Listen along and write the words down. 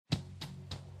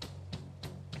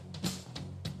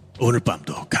오늘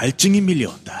밤도 갈증이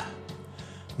밀려온다.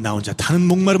 나 혼자 타는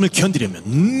목마름을 견디려면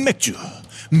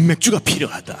맥주가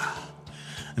필요하다.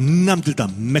 남들 다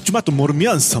맥주 맛도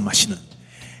모르면서 마시는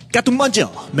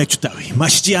까뚱먼저 맥주 따위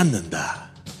마시지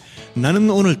않는다. 나는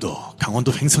오늘도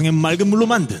강원도 횡성의 맑은 물로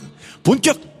만든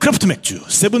본격 크래프트 맥주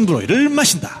세븐브로이를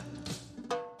마신다.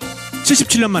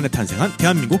 77년 만에 탄생한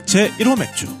대한민국 제1호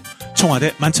맥주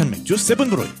청와대 만찬맥주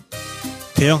세븐브로이.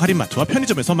 대형 할인마트와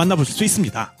편의점에서 만나보실 수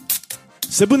있습니다.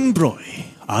 세븐브로이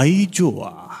아이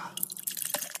좋아.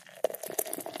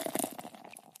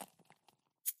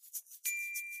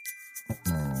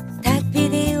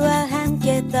 닭피디와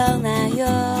함께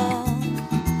떠나요.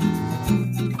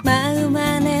 마음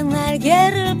안에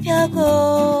날개를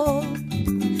펴고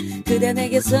그대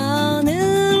내게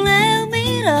손을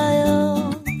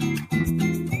내밀어요.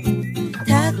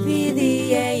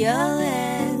 닭피디의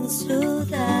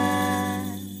여행수다.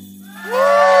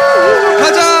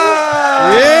 가자!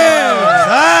 예!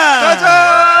 가자!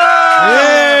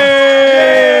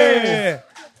 예!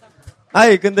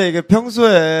 아니 근데 이게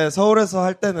평소에 서울에서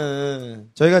할 때는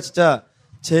저희가 진짜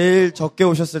제일 적게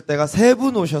오셨을 때가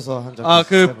 3분 오셔서 한 적이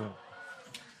있어요.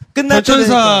 끝날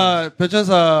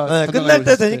변천사. 네, 끝날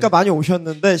때 되니까 많이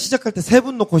오셨는데 시작할 때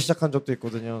 3분 놓고 시작한 적도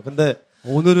있거든요. 근데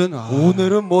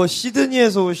오늘은 뭐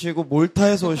시드니에서 오시고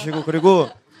몰타에서 오시고 그리고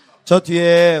저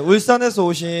뒤에 울산에서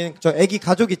오신 저 애기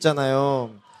가족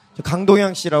있잖아요. 저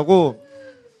강동양 씨라고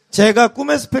제가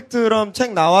꿈의 스펙트럼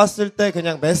책 나왔을 때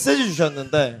그냥 메시지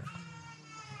주셨는데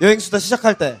여행수다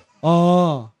시작할 때.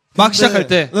 막 시작할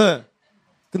때. 네.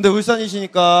 근데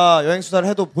울산이시니까 여행수다를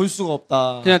해도 볼 수가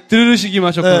없다. 그냥 들으시기만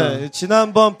하셨구나. 네.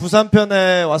 지난번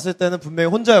부산편에 왔을 때는 분명히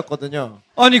혼자였거든요.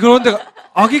 아니, 그런데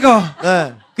아기가.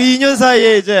 네. 그 2년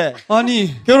사이에 이제.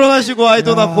 아니. 결혼하시고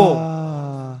아이도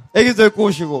낳고. 애기도 데리고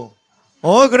오시고.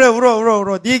 그래,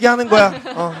 울어. 네 얘기 하는 거야.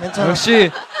 괜찮아.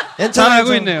 역시. 잘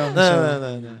알고 있네요.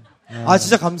 네네네.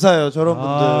 진짜 감사해요. 저런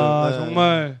분들. 네.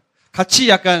 정말. 같이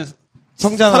약간.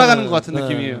 살아가는 것 같은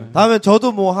느낌이에요. 다음에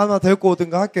저도 뭐 하나 데리고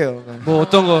오든가 할게요. 네. 뭐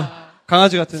어떤 거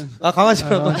강아지 같은.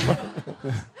 강아지라도.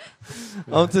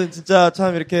 아무튼 진짜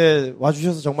참 이렇게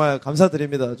와주셔서 정말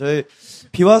감사드립니다. 저희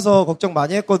비 와서 걱정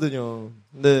많이 했거든요.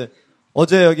 근데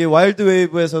어제 여기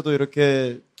와일드웨이브에서도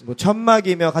이렇게 뭐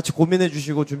천막이며 같이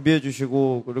고민해주시고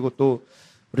준비해주시고 그리고 또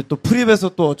우리 또 프립에서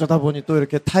또 어쩌다 보니 또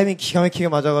이렇게 타이밍 기가 막히게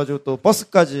맞아가지고 또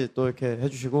버스까지 또 이렇게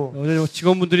해주시고. 어제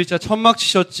직원분들이 진짜 천막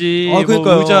치셨지. 그러니까요.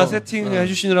 뭐 의자 세팅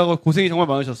해주시느라고 고생이 정말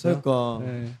많으셨어요. 그러니까.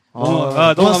 네.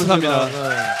 너무 감사합니다.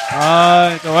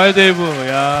 네. 와일드웨이브,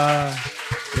 야.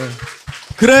 네.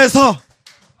 그래서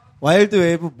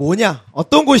와일드웨이브 뭐냐?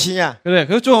 어떤 곳이냐? 그래,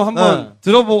 그거 좀 한번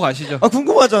들어보고 가시죠.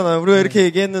 궁금하잖아요. 우리가 이렇게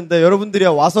얘기했는데 여러분들이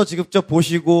와서 직접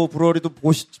보시고 브루어리도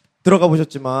들어가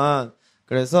보셨지만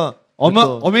그래서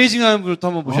어메이징한 분을 또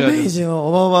한번 모셔야죠. 어메이징,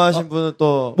 어마어마하신 분은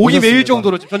또 목이 메일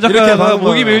정도로 전작가가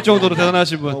목이 메일 정도로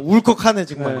대단하신 분. 울컥하네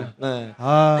정말. 네.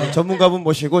 전문가분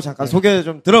모시고 잠깐 소개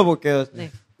좀 들어볼게요. 네.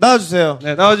 나와주세요.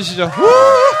 네, 나와주시죠.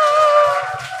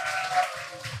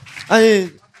 아니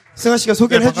승아 씨가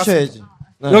소개를 해주셔야지.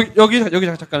 네. 여기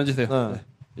잠깐 앉으세요. 네.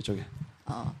 이쪽에.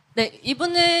 네,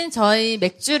 이분은 저희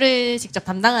맥주를 직접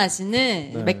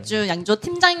담당하시는 맥주 양조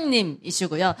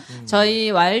팀장님이시고요. 저희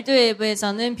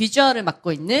와일드웨이브에서는 비주얼을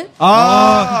맡고 있는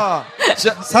살아있네.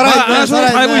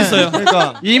 잘 알고 있어요.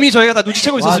 그러니까 이미 저희가 다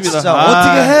눈치채고 있었습니다. 진짜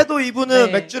어떻게 해도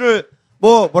이분은 맥주를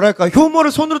뭐랄까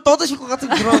효모를 손으로 떠드실 것 같은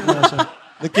그런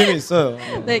느낌이 있어요.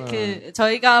 네,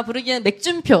 저희가 부르기에는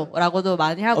맥준표라고도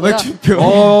많이 하고요.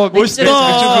 맥준표. 멋있다.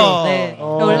 맥준표. 네.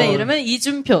 원래 이름은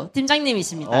이준표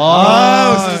팀장님이십니다.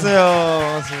 웃으세요.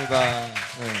 반갑습니다.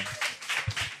 네.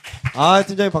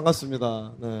 팀장님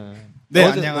반갑습니다. 네. 네,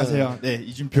 안녕하세요. 네,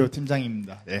 이준표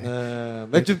팀장입니다. 네.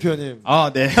 맥준표님.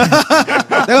 네.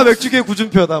 내가 맥주계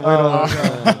구준표다, 뭐 이런.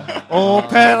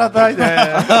 오페라다, 네.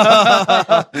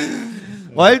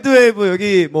 와일드웨이브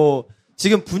여기 뭐,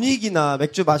 지금 분위기나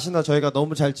맥주 맛이나 저희가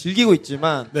너무 잘 즐기고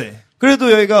있지만 네.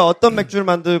 그래도 여기가 어떤 맥주를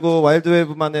만들고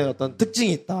와일드웨이브만의 어떤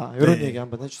특징이 있다. 이런 얘기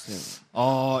한번 해주세요.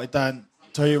 일단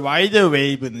저희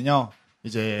와일드웨이브는요.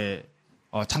 이제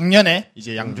작년에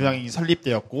이제 양조장이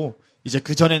설립되었고 이제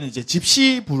그 전에는 이제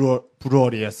집시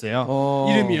브루어리였어요.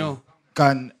 이름이요.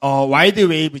 그러니까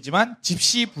와일드웨이브지만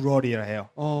집시 브루어리라 해요.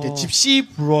 집시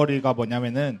브루어리가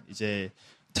뭐냐면은 이제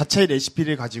자체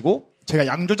레시피를 가지고 제가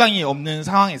양조장이 없는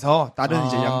상황에서 다른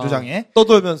이제 양조장에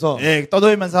떠돌면서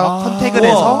컨택을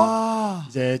해서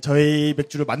이제 저희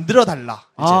맥주를 만들어 달라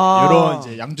이제 이런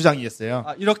이제 양조장이었어요.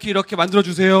 이렇게 만들어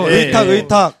주세요.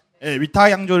 의탁. 네, 위탁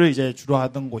양조를 이제 주로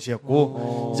하던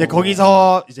곳이었고 이제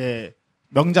거기서 이제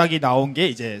명작이 나온 게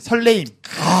이제 설레임.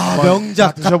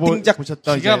 명작.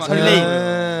 드셔보셨던 이제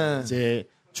설레임. 이제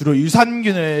주로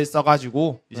유산균을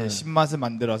써가지고 이제 네. 신맛을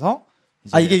만들어서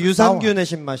이제 이게 유산균의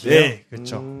신맛이에요? 네,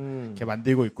 그렇죠. 이렇게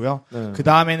만들고 있고요. 네. 그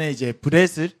다음에는 이제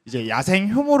브렛을 이제 야생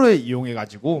효모를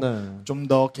이용해가지고 네. 좀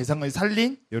더 개성을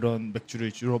살린 이런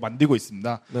맥주를 주로 만들고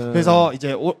있습니다. 네. 그래서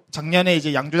이제 작년에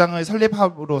이제 양조장을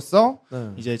설립함으로써 네.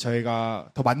 이제 저희가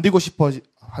더 만들고 싶어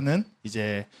하는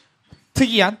이제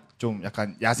특이한 좀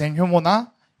약간 야생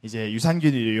효모나 이제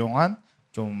유산균을 이용한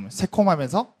좀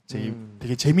새콤하면서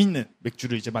되게 재밌는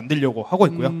맥주를 이제 만들려고 하고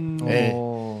있고요. 네.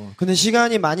 근데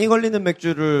시간이 많이 걸리는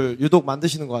맥주를 유독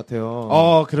만드시는 것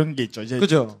같아요. 그런 게 있죠. 이제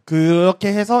그죠? 그렇게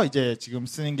해서 이제 지금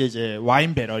쓰는 게 이제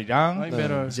와인 배럴이랑 와인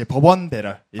배럴. 이제 버번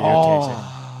배럴 이렇게 이제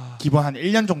기본 한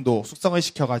 1년 정도 숙성을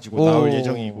시켜가지고 나올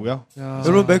예정이고요.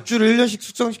 여러분 맥주를 1년씩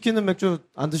숙성시키는 맥주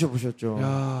안 드셔보셨죠?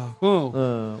 야,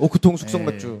 오크통 숙성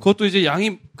네. 맥주. 그것도 이제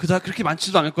양이 그닥 그렇게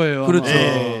많지도 않을 거예요. 그렇죠. 아마.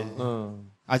 네.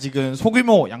 아직은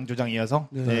소규모 양조장이어서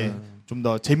네. 좀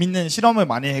더 재밌는 실험을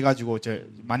많이 해가지고 이제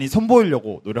많이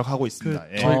선보이려고 노력하고 있습니다.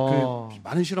 예. 저희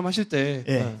많은 실험하실 때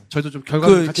예. 저희도 좀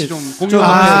결과를 같이 좀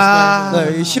공유하고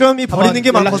네, 이 실험이 버리는 게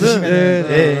연락 많거든. 주시면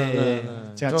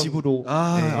네. 제가 좀- 집으로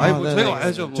저희가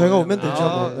와야죠. 뭐. 저희가 오면 되죠.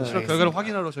 뭐. 네. 실험 결과를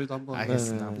확인하러 저희도 한번.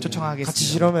 알겠습니다. 네. 초청하겠습니다. 같이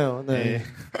실험해요. 네. 네.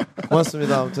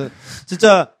 고맙습니다. 아무튼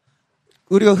진짜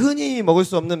우리가 흔히 먹을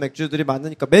수 없는 맥주들이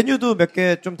많으니까 메뉴도 몇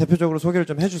개 좀 대표적으로 소개를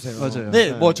좀 해주세요. 맞아요.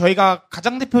 네, 뭐 저희가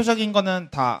가장 대표적인 거는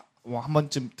다 뭐 한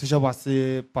번쯤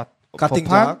드셔봤을 가팅작.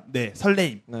 법한 네,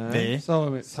 설레임. 네. 네.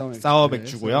 사워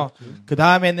맥주고요. 그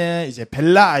다음에는 이제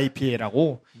벨라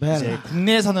IPA라고 이제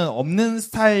국내에서는 없는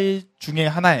스타일 중에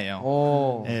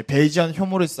하나예요. 네, 벨지언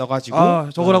효모를 써가지고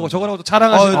저거라고 또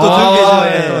자랑하시는 또 들고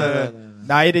계시네. 네.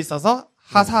 나이를 써서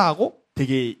하사하고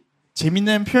되게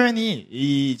재밌는 표현이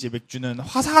이 이제 맥주는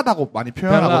화사하다고 많이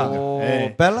표현하거든요.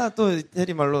 네. 벨라 또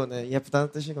이태리 말로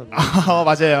예쁘다는 뜻이거든요.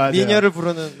 맞아요. 미녀를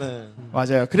부르는 네.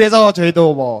 맞아요. 그래서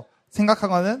저희도 뭐 생각한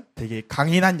거는 되게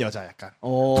강인한 여자 약간.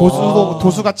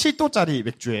 도수가 7도짜리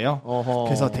맥주예요.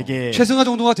 그래서 되게 최승화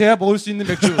정도가 돼야 먹을 수 있는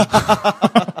맥주.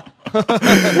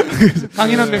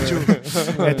 강인한 맥주.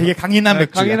 네, 되게 강인한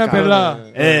맥주. 강인한 약간. 벨라.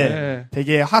 네.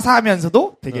 되게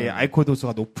화사하면서도 되게 네. 알코올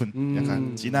도수가 높은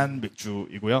약간 진한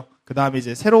맥주이고요. 그 다음에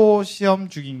이제 새로 시험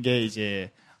중인 게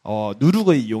이제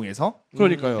누룩을 이용해서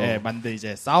그러니까요. 네, 만든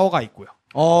이제 사워가 있고요.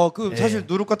 그 네. 사실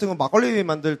누룩 같은 거 막걸리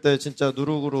만들 때 진짜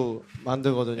누룩으로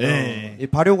만들거든요. 네. 이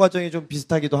발효 과정이 좀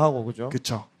비슷하기도 하고 그죠?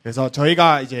 그렇죠. 그래서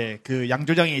저희가 이제 그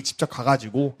양조장에 직접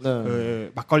가가지고 네.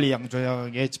 그 막걸리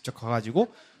양조장에 직접 가가지고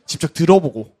직접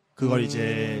들어보고 그걸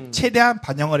이제 최대한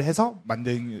반영을 해서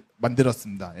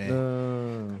만들었습니다. 예.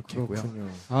 그렇군요.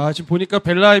 지금 보니까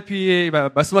벨라 IPA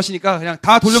말씀하시니까 그냥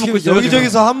다 돌려먹고 있어요.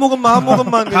 여기저기서 한 모금만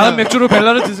다음 그냥 맥주로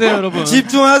벨라를 드세요, 여러분.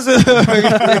 집중하세요.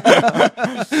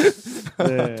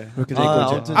 네. 그렇게 돼 있고 아,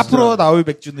 이제 아무튼 앞으로 진짜. 나올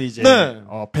맥주는 이제 네.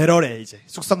 배럴에 이제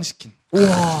숙성시킨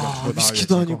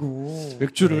위스키도 아니고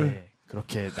맥주를. 네,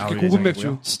 그렇게 나올 고급 예정이고요.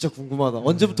 맥주. 진짜 궁금하다.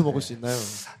 언제부터 먹을 수 있나요?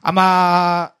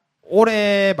 아마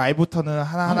올해 말부터는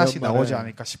하나씩 연말에. 나오지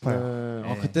않을까 싶어요.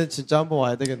 네. 그때 진짜 한번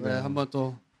와야 네, 되겠네요. 한번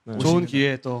또 네. 좋은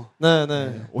기회에 또. 네.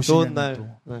 오시면 좋은 날 또.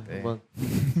 네, 네. 한번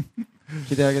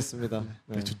기대하겠습니다.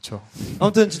 네. 네, 좋죠.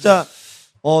 아무튼 진짜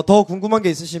더 궁금한 게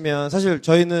있으시면 사실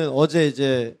저희는 어제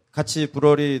이제 같이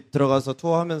브러리 들어가서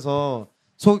투어하면서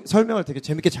설명을 되게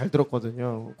재밌게 잘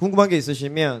들었거든요. 궁금한 게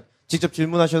있으시면 직접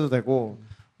질문하셔도 되고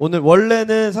오늘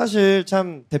원래는 사실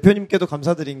참 대표님께도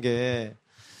감사드린 게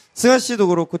승아 씨도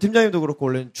그렇고 팀장님도 그렇고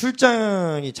원래는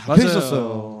출장이 잡혀 맞아요.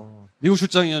 있었어요. 미국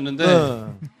출장이었는데 네.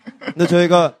 근데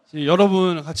저희가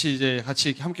여러분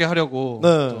같이 함께 하려고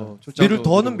또 출장도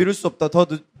더는 미룰 수 없다.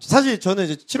 사실 저는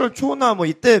이제 7월 초나 뭐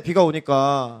이때 비가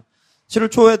오니까 7월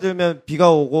초에 들면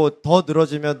비가 오고 더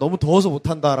늘어지면 너무 더워서 못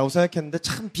한다라고 생각했는데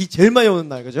참 비 제일 많이 오는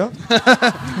날 그죠?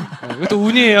 이것도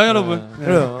운이에요, 여러분.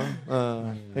 그래요.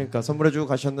 그러니까 선물해주고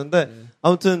가셨는데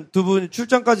아무튼 두 분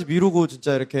출장까지 미루고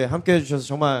진짜 이렇게 함께 해주셔서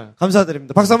정말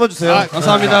감사드립니다. 박수 한번 주세요.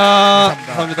 감사합니다.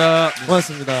 감사합니다.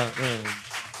 고맙습니다. 네.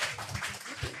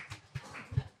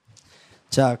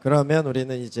 자, 그러면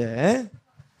우리는 이제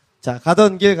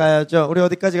가던 길 가야죠. 우리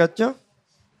어디까지 갔죠?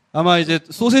 아마 이제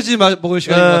소세지 먹을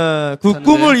시간인 것 같아요. 그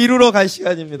꿈을 이루러 갈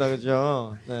시간입니다.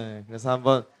 그죠? 네. 그래서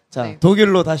한번 네.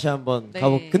 독일로 다시 한번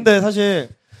네. 근데 사실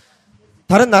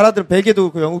다른 나라들 벨기에도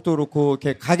그렇고 영국도 그렇고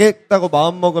이렇게 가겠다고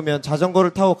마음 먹으면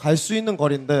자전거를 타고 갈 수 있는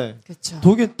거리인데 그렇죠.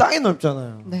 독일 땅이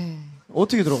넓잖아요. 네.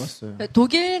 어떻게 들어갔어요?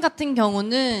 독일 같은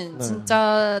경우는 네.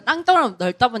 진짜 땅덩어리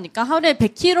넓다 보니까 하루에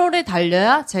 100km를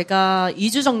달려야 제가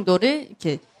 2주 정도를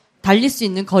이렇게 달릴 수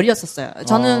있는 거리였었어요.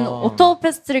 저는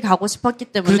옥토버페스트를 가고 싶었기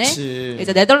때문에 그렇지.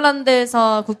 이제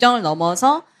네덜란드에서 국경을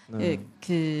넘어서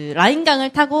그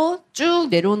라인강을 타고 쭉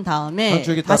내려온 다음에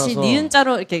줄기 다시 따라서.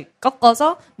 니은자로 이렇게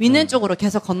꺾어서 미는 쪽으로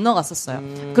계속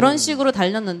건너갔었어요. 그런 식으로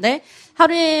달렸는데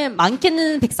하루에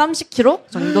많게는 130km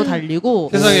정도 달리고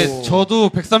세상에 저도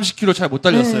 130km 잘 못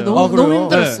달렸어요. 네, 너무, 아, 그래요? 너무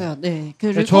힘들었어요. 네.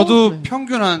 그리고 저도 네.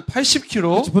 평균 한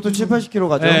 80km 보통 7, 80km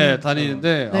가죠. 네,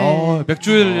 다니는데 네.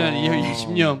 맥주일기는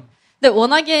 20년. 근데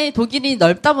워낙에 독일이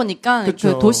넓다 보니까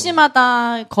그쵸. 그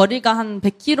도시마다 거리가 한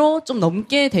 100km 좀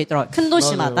넘게 되더라고요. 큰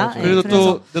도시마다. 맞아요, 맞아요. 네, 그래도 그래서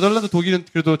또 네덜란드, 독일은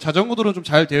그래도 자전거 도로는 좀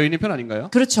잘 되어 있는 편 아닌가요?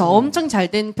 그렇죠. 엄청 잘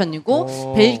된 편이고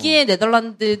오. 벨기에,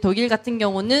 네덜란드, 독일 같은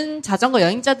경우는 자전거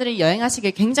여행자들이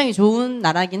여행하시기에 굉장히 좋은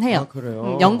나라긴 해요. 아,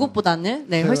 그래요? 영국보다는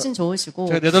네, 훨씬 좋으시고.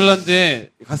 제가 네덜란드에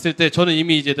갔을 때 저는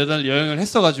이미 이제 네덜란드 여행을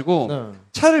했어가지고 네.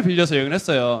 차를 빌려서 여행을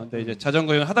했어요. 근데 이제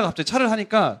자전거 여행 하다가 갑자기 차를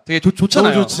하니까 되게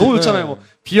좋잖아요. 너무 좋지. 너무 좋잖아요. 네. 뭐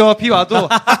비 와도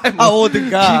아,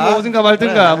 오든가. 비 오든가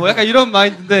말든가 뭐 약간 이런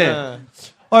마인드인데 네.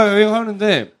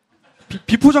 여행하는데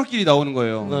비포장길이 나오는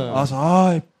거예요. 네.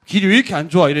 그래서 길이 왜 이렇게 안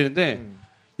좋아 이랬는데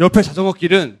옆에 자전거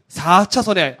길은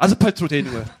 4차선에 아스팔트로 돼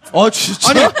있는 거예요. 아, 진짜?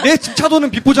 아니 내 집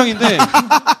차도는 비포장인데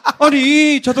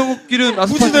아니 이 자전거 길은 굳이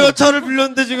아스팔트. 내가 차를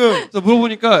빌렸는데 지금. 그래서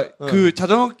물어보니까 그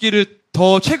자전거 길을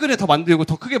더 최근에 더 만들고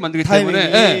더 크게 만들기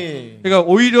때문에 타이밍이. 예. 그러니까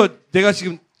오히려 내가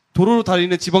지금 도로로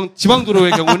다니는 지방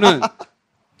도로의 경우는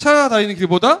차 다니는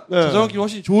길보다 네. 자전거 길이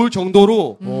훨씬 좋을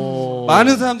정도로 오.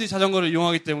 많은 사람들이 자전거를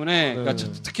이용하기 때문에 네. 그러니까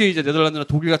특히 이제 네덜란드나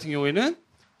독일 같은 경우에는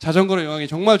자전거를 이용하기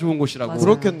정말 좋은 곳이라고. 맞아요.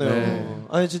 그렇겠네요. 네.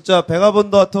 아니 진짜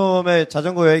베가본더 아톰의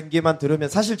자전거 여행기만 들으면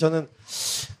사실 저는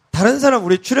다른 사람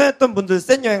우리 출연했던 분들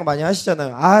센 여행 많이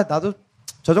하시잖아요. 아 나도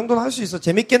저 정도는 할 수 있어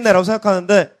재밌겠네라고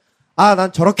생각하는데 아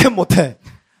난 저렇게 못해.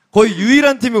 거의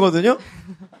유일한 팀이거든요.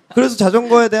 그래서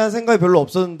자전거에 대한 생각이 별로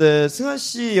없었는데 승환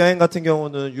씨 여행 같은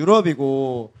경우는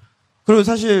유럽이고 그리고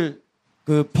사실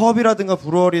그 펍이라든가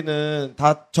브루어리는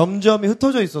다 점점이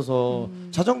흩어져 있어서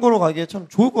자전거로 가기에 참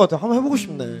좋을 것 같아요. 한번 해보고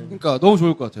싶네. 그러니까 너무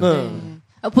좋을 것 같아요. 네.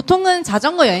 보통은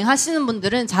자전거 여행 하시는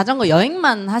분들은 자전거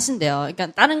여행만 하신대요.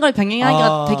 그러니까 다른 걸 병행하기가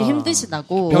아. 되게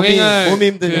힘드시다고. 병행할 몸이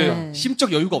힘드니까. 네.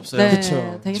 심적 여유가 없어요. 네,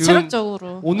 그쵸. 되게 지금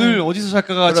체력적으로. 오늘 네. 어디서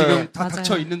살까가 그래. 지금 다 맞아요.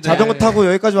 닥쳐 있는데 자전거 타고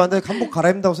여기까지 왔는데 한복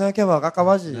갈아입는다고 생각해봐.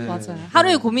 깝깝하지. 네. 맞아요.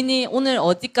 하루의 고민이 오늘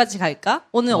어디까지 갈까?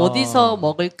 오늘 아. 어디서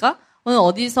먹을까? 오늘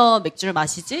어디서 맥주를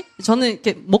마시지? 저는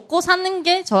이렇게 먹고 사는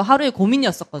게 저 하루의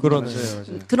고민이었었거든요. 그러네.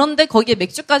 그런데 거기에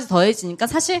맥주까지 더해지니까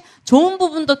사실 좋은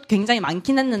부분도 굉장히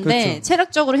많긴 했는데 그렇죠.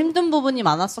 체력적으로 힘든 부분이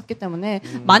많았었기 때문에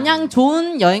마냥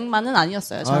좋은 여행만은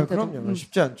아니었어요. 아, 저한테도. 그럼요.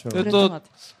 쉽지 않죠. 그래- 그랬던 또 것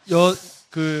같아요.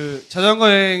 그 자전거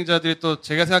여행자들이 또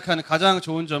제가 생각하는 가장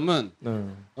좋은 점은 네.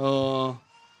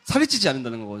 살이 찌지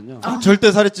않는다는 거거든요.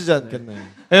 절대 살이 찌지 않겠네.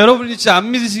 여러분이 진짜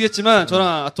안 믿으시겠지만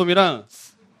저랑 아톰이랑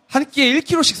한 끼에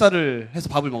 1kg씩 쌀을 해서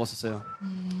밥을 먹었었어요.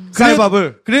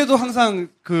 쌀밥을. 그래도 항상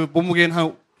그 몸무게는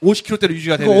한 50kg대로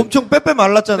유지가 그거 되는. 엄청 빼빼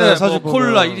말랐잖아요. 네, 사실 뭐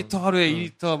보면. 콜라 2리터 하루에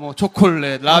 2리터 뭐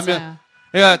초콜릿 라면. 맞아요.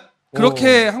 그러니까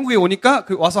그렇게 한국에 오니까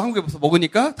와서 한국에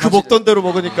먹으니까 그 먹던 대로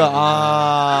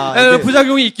먹으니까 네, 이게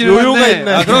부작용이 있기는 요요가 한데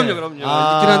있네. 그럼요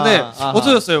아, 있긴 한데 아하.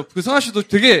 어떠셨어요? 그 성아 씨도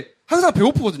되게 항상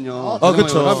배고프거든요. 아,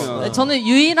 그쵸. 하면. 네, 저는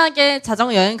유일하게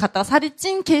자전거 여행 갔다가 살이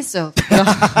찐 케이스였고요.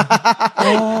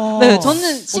 네,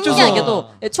 저는 신기하게도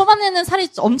초반에는 살이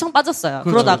엄청 빠졌어요.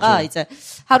 그렇죠, 그러다가 그렇죠. 이제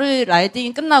하루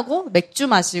라이딩이 끝나고 맥주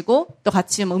마시고 또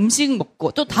같이 뭐 음식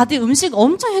먹고 또 다들 음식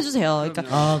엄청 해주세요.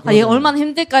 그러니까 얘가 얼마나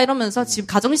힘들까 이러면서 지금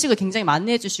가정식을 굉장히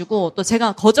많이 해주시고 또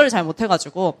제가 거절을 잘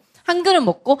못해가지고 한 그릇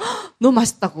먹고 "헉, 너무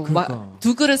맛있다고 막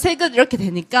두 그릇 세 그릇 이렇게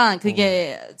되니까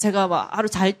그게 제가 막 하루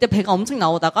잘 때 배가 엄청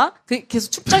나오다가 그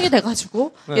계속 축적이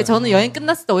돼가지고 저는 여행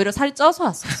끝났을 때 오히려 살이 쪄서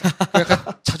왔었어요.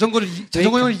 약간 자전거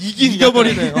여행을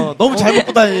이겨버리네. 너무 잘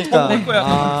먹고 다니니까. 먹을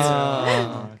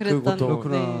거야. 그랬던 그것도.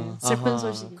 네, 슬픈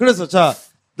소식. 그래서 자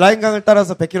라인강을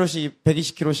따라서 100km씩,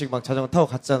 120km씩 막 자전거 타고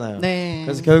갔잖아요. 네.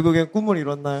 그래서 결국엔 꿈을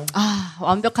이뤘나요?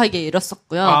 완벽하게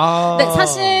이뤘었고요. 아. 근데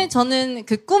사실 저는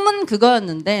그 꿈은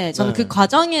그거였는데 저는 네. 그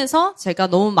과정에서 제가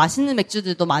너무 맛있는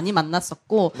맥주들도 많이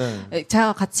만났었고 네.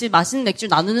 제가 같이 맛있는 맥주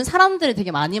나누는 사람들을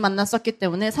되게 많이 만났었기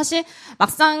때문에 사실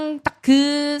막상 딱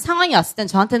그 상황이 왔을 땐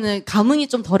저한테는 감흥이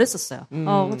좀 덜했었어요.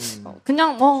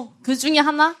 그냥 뭐 그 중에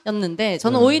하나였는데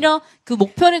저는 오히려 그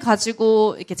목표를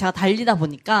가지고 이렇게 제가 달리다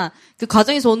보니까 그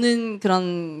과정에서 오는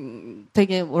그런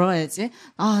되게 뭐라 해야지?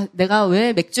 내가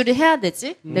왜 맥주를 해야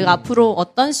되지? 내가 앞으로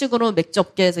어떤 식으로 맥주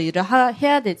업계에서 일을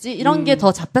해야 되지? 이런 게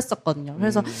더 잡혔었거든요.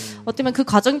 그래서 어떻게 보면 그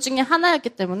과정 중에 하나였기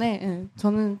때문에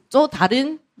저는 또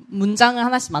다른 문장을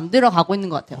하나씩 만들어 가고 있는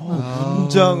것 같아요.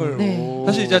 문장을. 네. 오.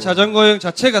 사실 이제 자전거 여행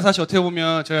자체가 사실 어떻게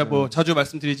보면 제가 뭐 자주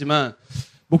말씀드리지만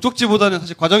목적지보다는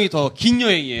사실 과정이 더 긴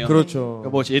여행이에요. 그렇죠. 그러니까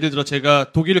뭐 예를 들어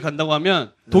제가 독일을 간다고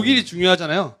하면 독일이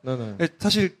중요하잖아요. 네네.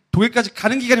 사실 독일까지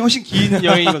가는 기간이 훨씬 긴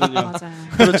여행이거든요. 맞아요.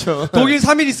 그렇죠. 독일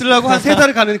 3일 있으려고 한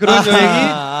 3달을 가는 그런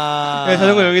여행이 네,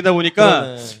 자전거 여행이다 보니까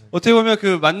그러네. 어떻게 보면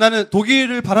그 만나는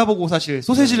독일을 바라보고 사실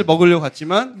소세지를 먹으려고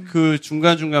갔지만 그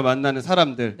중간중간 만나는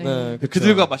사람들 네, 그쵸.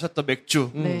 그들과 마셨던 맥주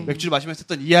네. 맥주를 마시면서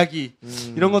했던 이야기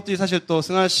이런 것들이 사실 또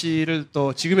승아 씨를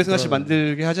또 지금의 승아 씨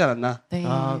만들게 하지 않았나. 네.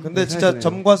 근데 진짜 생각이 드네요.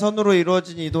 점과 선으로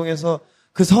이루어진 이동에서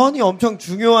그 선이 엄청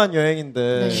중요한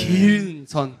여행인데 네. 긴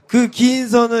선. 그 긴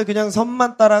선을 그냥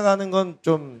선만 따라가는 건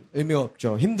좀 의미가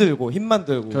없죠. 힘들고 힘만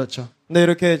들고. 그렇죠. 근데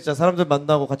이렇게 진짜 사람들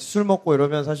만나고 같이 술 먹고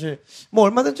이러면 사실 뭐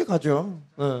얼마든지 가죠.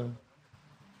 네.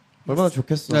 얼마나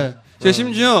좋겠어. 네. 제가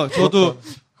심지어 저도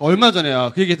얼마 전에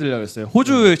그 얘기 드리려고 했어요.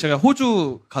 제가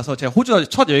호주 가서 제가 호주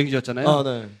첫 여행지였잖아요. 아,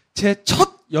 네. 제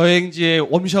첫 여행지의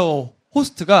웜샤워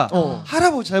호스트가 어.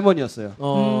 할아버지 할머니였어요.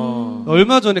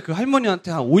 얼마 전에 그 할머니한테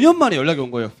한 5년 만에 연락이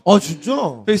온 거예요. 아, 진짜?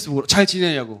 페이스북으로 잘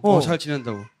지내냐고. 잘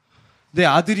지낸다고. 내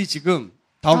아들이 지금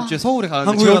다음 주에 서울에 가는데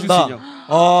한국에 재워줄 수 간다. 있냐.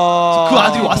 아. 그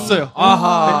아들이 왔어요.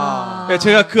 아하. 네,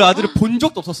 제가 그 아들을 본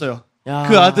적도 없었어요. 야.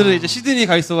 그 아들은 이제 시드니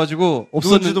가 있어가지고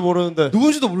없었는데 누군지도 모르는데.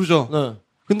 누군지도 모르죠. 네.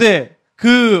 근데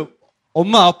그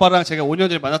엄마 아빠랑 제가 5년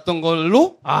전에 만났던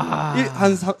걸로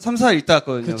한 3, 4일 있다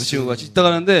갔거든요. 그 친구가 있다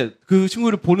가는데 그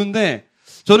친구를 보는데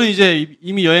저는 이제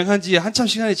이미 여행한 지 한참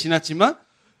시간이 지났지만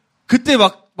그때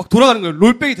막 돌아가는 거예요.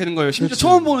 롤백이 되는 거예요. 심지어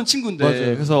처음 보는 친구인데.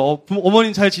 맞아요. 그래서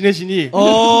어머님 잘 지내시니?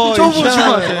 어, 처음 보는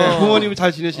희한하네. 친구한테 부모님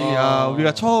잘 지내시니?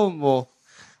 우리가 처음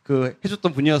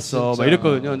해줬던 분이었어. 막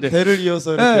이랬거든요. 근데 배를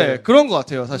이어서 이렇게. 네, 그런 것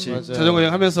같아요, 사실. 맞아요. 자전거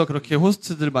여행 하면서 그렇게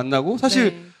호스트들 만나고, 사실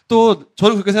네. 또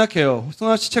저는 그렇게 생각해요.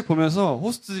 승아 씨 책 보면서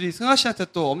호스트들이 승아 씨한테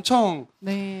또 엄청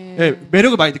네.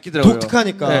 매력을 많이 느끼더라고요.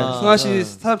 독특하니까. 네, 승아 씨 네.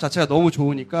 사람 자체가 너무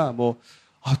좋으니까,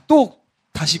 또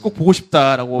다시 꼭 보고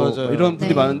싶다라고 맞아요. 이런 분들이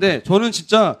네. 많은데, 저는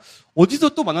진짜 어디서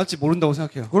또 만날지 모른다고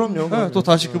생각해요. 그럼요. 네, 또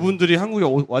다시 그분들이 한국에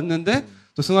왔는데,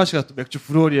 또 승아 씨가 또 맥주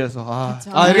브루어리에서,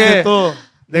 그쵸. 이게 이렇게 또.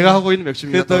 내가 하고 있는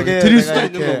맥주입니다. 또 이게 드릴 내가 수도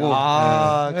이렇게. 있는 거고.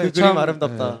 그 네, 그림 참,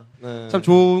 아름답다. 네. 참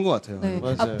좋은 것 같아요. 네.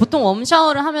 맞아요. 보통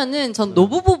웜샤워를 하면은 전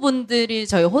노부부분들이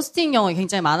저희 호스팅 경우에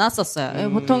굉장히 많았었어요.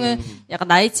 보통은 약간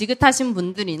나이 지긋하신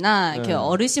분들이나 이렇게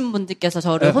어르신 분들께서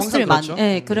저를 네, 호스트를 항상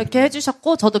많이 그렇죠. 그렇게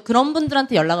해주셨고 저도 그런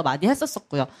분들한테 연락을 많이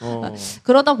했었었고요.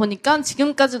 그러다 보니까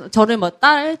지금까지 저를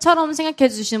딸처럼 생각해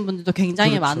주시는 분들도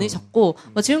굉장히 많으셨고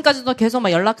지금까지도 계속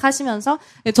연락하시면서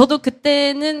저도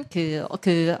그때는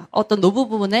어떤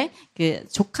노부부분의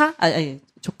조카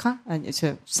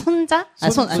손자?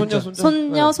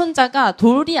 손녀. 손자가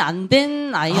돌이 안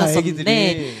된 아이였었는데,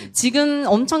 애기들이. 지금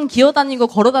엄청 기어다니고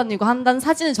걸어다니고 한다는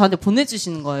사진을 저한테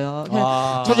보내주시는 거예요.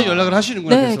 저도 연락을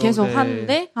하시는구나. 네, 계속 네.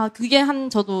 하는데, 그게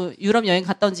저도 유럽 여행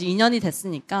갔다 온 지 2년이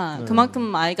됐으니까,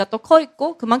 그만큼 아이가 또 커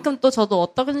있고, 그만큼 또 저도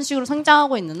어떤 식으로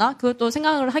성장하고 있느나, 그걸 또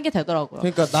생각을 하게 되더라고요.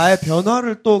 그러니까 나의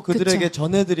변화를 또 그들에게 그쵸.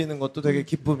 전해드리는 것도 되게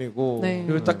기쁨이고. 네.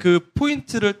 그리고 딱 그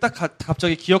포인트를 딱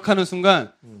갑자기 기억하는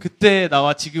순간 그때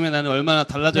나와 지금의 나는 얼마나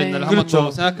달라져 네. 있나를 한번 그렇죠.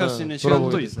 더 생각할 수 있는 네, 시간도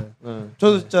돌아보게 있어요. 네.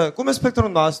 저도 진짜 꿈의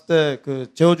스펙트럼 나왔을 때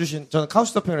재워주신, 저는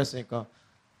카우치 서핑을 했으니까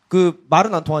그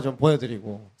말은 안 통하지만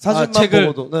보내드리고 사진만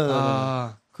책을? 보고도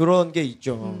네. 그런 게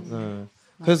있죠. 네.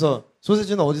 그래서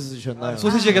소세지는 어디서 드셨나요?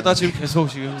 소세지 얘기다 지금 계속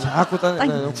지금. 자꾸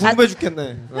궁금해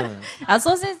죽겠네. 네.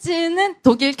 소세지는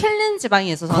독일 켈른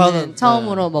지방에서 저는 가는,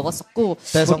 처음으로 먹었었고.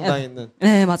 대성당 있는.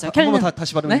 네, 맞아요. 한 번만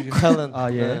다시 발음해 네? 주세요. 켈른.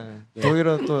 예. 네.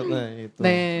 독일은 또, 네. 또.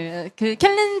 네, 그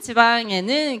켈른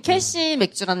지방에는 켈시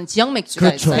맥주라는 지역 맥주가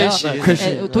그렇죠. 있어요. 켈시.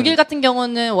 네, 독일 같은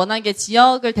경우는 워낙에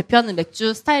지역을 대표하는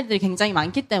맥주 스타일들이 굉장히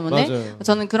많기 때문에 맞아요.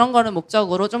 저는 그런 거를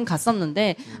목적으로 좀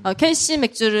갔었는데 켈시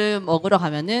맥주를 먹으러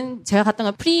가면은 제가 갔던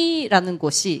건 프리라는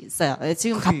곳이 있어요. 네,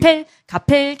 지금 가펠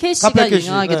켈시가 가펠 켈시.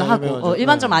 유명하기도 네, 하고 유명하죠.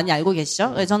 일반적으로 네. 많이 알고 계시죠?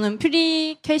 네, 저는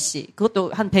프리 켈시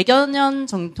그것도 한 100여 년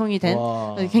정통이 된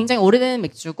와. 굉장히 오래된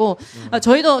맥주고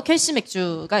저희도 켈시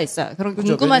맥주가 있어요. 그럼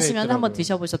그죠, 궁금하시면 메뉴에 한번 있더라고요.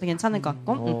 드셔보셔도 괜찮을 것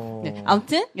같고. 오. 네.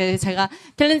 아무튼 제가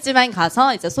켈른 지방에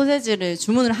가서 이제 소세지를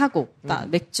주문을 하고 딱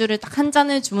맥주를 딱 한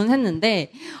잔을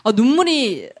주문했는데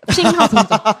눈물이 핑 하고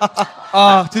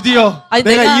돌죠. 드디어. 아니,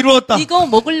 내가 이루었다. 이거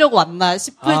먹으려고 왔나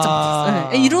싶을 아. 정도.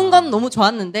 네. 이룬 건 너무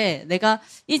좋았는데 내가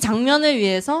이 장면을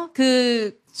위해서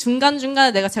그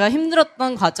중간중간에 제가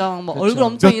힘들었던 과정, 얼굴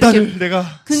엄청 몇 이렇게. 달을 내가.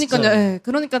 그니까요, 예.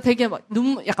 그러니까 되게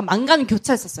약간 만감이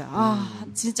교차했었어요.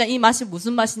 진짜 이 맛이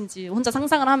무슨 맛인지 혼자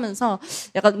상상을 하면서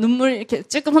약간 눈물 이렇게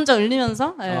찔끔 혼자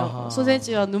흘리면서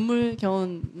소세지와 눈물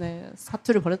겨운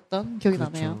사투를 벌였던 기억이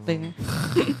나네요. 네.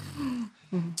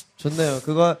 좋네요.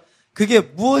 그게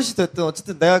무엇이 됐든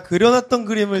어쨌든 내가 그려놨던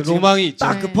그림을 그 로망이 있죠.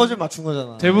 딱 그 퍼즐 맞춘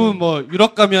거잖아. 대부분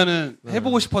유럽 가면은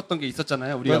해보고 싶었던 게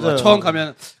있었잖아요. 우리가 맞아요. 처음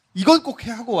가면 이건 꼭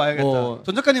하고 와야겠다. 뭐.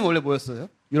 전 작가님 원래 뭐였어요?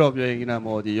 유럽 여행이나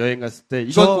뭐 어디 여행 갔을 때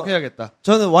이건 꼭 해야겠다.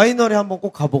 저는 와이너리 한번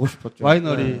꼭 가보고 싶었죠.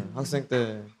 와이너리. 네, 학생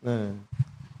때. 네.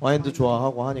 와인도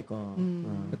좋아하고 하니까.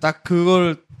 딱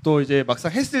그걸 또 이제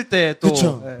막상 했을 때 또.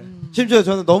 그쵸. 네. 심지어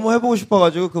저는 너무 해보고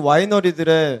싶어가지고 그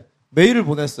와이너리들의 메일을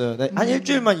보냈어요. 한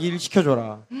일주일만 일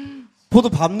시켜줘라. 포도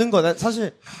밟는 거, 난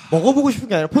사실 먹어보고 싶은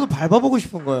게 아니라 포도 밟아보고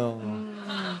싶은 거예요.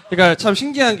 그러니까 참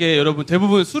신기한 게 여러분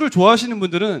대부분 술을 좋아하시는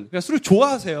분들은 그냥 술을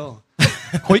좋아하세요.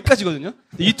 거기까지거든요.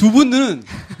 이 두 분들은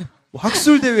뭐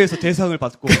학술 대회에서 대상을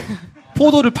받고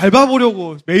포도를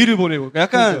밟아보려고 메일을 보내고 그러니까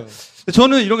약간 그러니까요.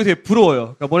 저는 이런 게 되게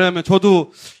부러워요. 그러니까 뭐냐면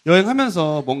저도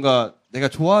여행하면서 뭔가 내가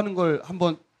좋아하는 걸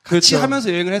한번 같이 그렇죠.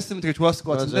 하면서 여행을 했으면 되게 좋았을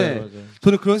것 같은데 맞아요.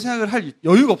 저는 그런 생각을 할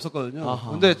여유가 없었거든요.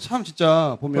 아하. 근데 참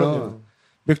진짜 보면 그럼요.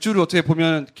 맥주를 어떻게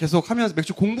보면 계속 하면서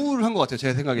맥주 공부를 한 것 같아요.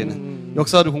 제 생각에는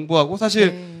역사를 공부하고 사실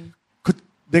네. 그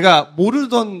내가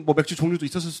모르던 뭐 맥주 종류도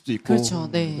있었을 수도 있고 그렇죠.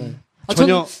 네.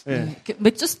 전혀 네. 그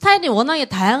맥주 스타일이 워낙에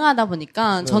다양하다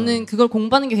보니까 저는 그걸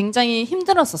공부하는 게 굉장히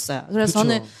힘들었었어요. 그래서 그쵸.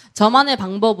 저는 저만의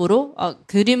방법으로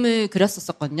그림을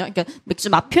그렸었거든요. 그러니까 맥주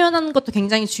맛 표현하는 것도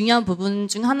굉장히 중요한 부분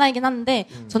중 하나이긴 한데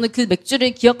저는 그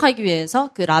맥주를 기억하기 위해서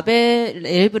그 라벨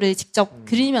앨브를 직접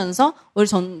그리면서 오히려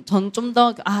전 좀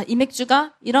더 이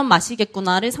맥주가 이런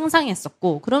맛이겠구나를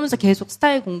상상했었고 그러면서 계속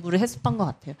스타일 공부를 했었던 것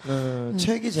같아요.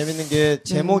 책이 재밌는 게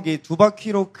제목이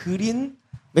두바퀴로 그린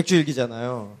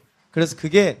맥주일기잖아요. 그래서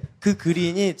그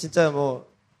그린이 진짜 뭐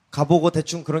가보고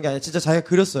대충 그런 게 아니라 진짜 자기가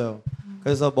그렸어요.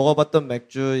 그래서 먹어봤던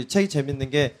맥주, 이 책이 재밌는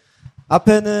게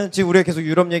앞에는 지금 우리가 계속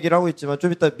유럽 얘기를 하고 있지만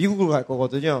좀 이따 미국을 갈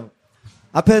거거든요.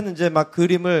 앞에는 이제 막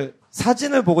그림을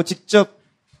사진을 보고 직접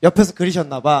옆에서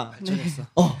그리셨나봐.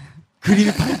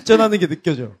 그림이 발전하는 게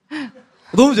느껴져.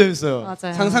 너무 재밌어요.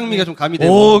 맞아요. 상상미가 좀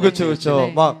가미되고 오, 그렇죠, 그렇죠.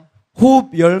 네. 막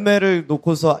호흡 열매를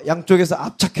놓고서 양쪽에서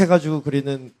압착해가지고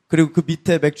그리는, 그리고 그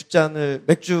밑에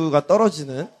맥주가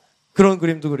떨어지는 그런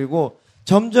그림도 그리고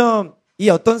점점 이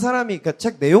어떤 사람이, 그러니까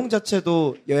책 내용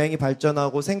자체도 여행이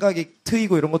발전하고 생각이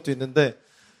트이고 이런 것도 있는데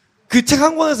그 책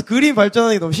한 권에서 그림이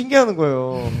발전하는 게 너무 신기한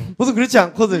거예요. 보통 그렇지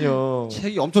않거든요.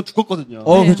 책이 엄청 두껍거든요.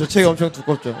 그렇죠. 책이 엄청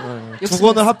두껍죠. 네. 두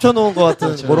권을 합쳐놓은 것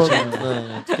같은 그런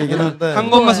얘기긴 한데. 한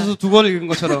권만 써서 두 권을 읽은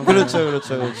것처럼. 그렇죠.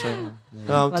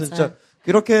 아무튼 진짜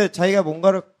그렇게 자기가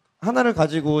뭔가를 하나를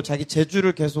가지고 자기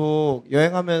재주를 계속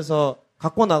여행하면서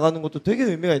갖고 나가는 것도 되게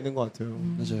의미가 있는 것 같아요.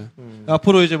 맞아요.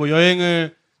 앞으로 이제 뭐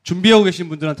여행을 준비하고 계신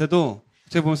분들한테도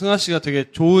제가 보면 승아 씨가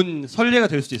되게 좋은 선례가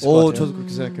될 수도 있을 것 같아요. 저도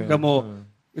그렇게 생각해요. 그러니까 뭐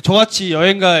저같이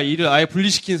여행과 일을 아예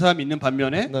분리시킨 사람이 있는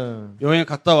반면에 여행을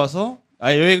갔다 와서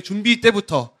아예 여행 준비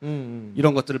때부터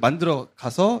이런 것들을 만들어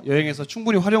가서 여행에서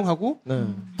충분히 활용하고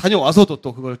다녀와서도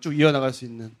또 그걸 쭉 이어나갈 수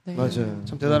있는 맞아요.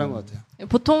 참 대단한 것 같아요.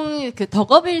 보통 그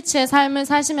덕업일치의 삶을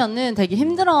사시면은 되게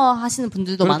힘들어 하시는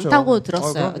분들도 그렇죠. 많다고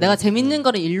들었어요. 그럼요. 내가 재밌는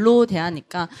거를 일로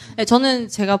대하니까. 저는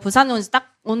제가 부산에 온 지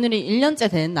딱 오늘이 1년째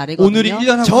되는 날이거든요. 오늘이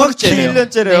 1년 한 정확히 번째예요.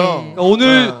 1년째래요. 네. 그러니까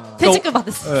오늘 퇴직금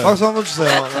받았어요. 박수 한번 주세요.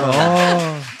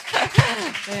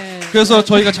 네. 그래서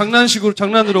저희가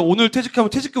장난으로 오늘 퇴직하면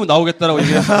퇴직금은 나오겠다라고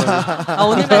얘기했어요.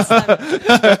 오늘 말씀.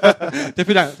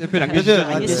 대표님 안 계시죠?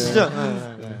 안 계시죠?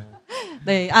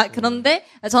 네. 그런데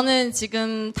저는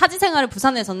지금 타지 생활을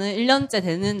부산에서는 1년째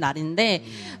되는 날인데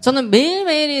저는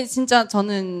매일매일이 진짜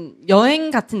저는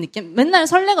여행 같은 느낌? 맨날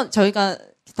저희가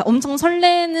엄청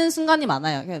설레는 순간이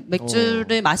많아요.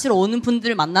 맥주를 마시러 오는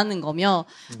분들을 만나는 거며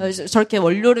저렇게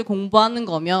원료를 공부하는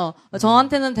거며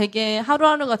저한테는 되게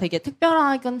하루하루가 되게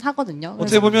특별하긴 하거든요.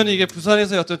 어떻게 보면 이게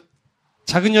부산에서의 어떤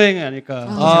작은 여행이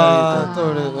아닐까. 또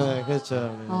우리,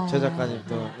 그렇죠. 우리 제 작가님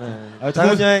또.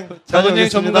 작은 여행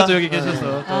전문가도 여기 계셔서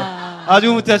또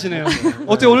아주 무태하시네요.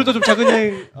 어떻게 오늘도 좀 작은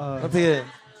여행 어떻게.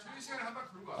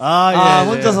 예.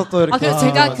 혼자서 또 이렇게. 그래서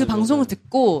제가 그 방송을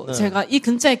듣고 제가 이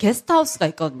근처에 게스트하우스가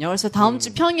있거든요. 그래서 다음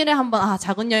주 평일에 한번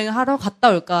작은 여행을 하러 갔다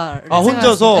올까.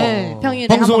 혼자서? 네, 평일에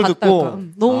방송을 한번 갔다 듣고? 올까.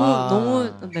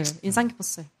 너무 인상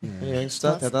깊었어요. 여행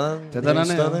수다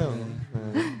대단하네요.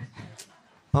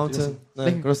 아무튼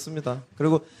그렇습니다.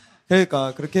 그리고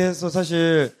그러니까 그렇게 해서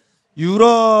사실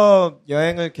유럽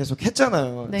여행을 계속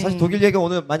했잖아요. 네. 사실 독일 얘기가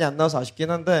오늘 많이 안 나와서 아쉽긴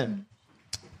한데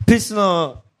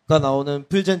필스너가 나오는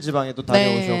풀젠 지방에도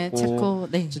다녀오셨고 체코,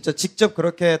 진짜 직접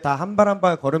그렇게 다 한 발 한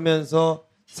발 걸으면서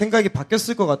생각이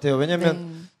바뀌었을 것 같아요.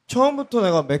 왜냐면 처음부터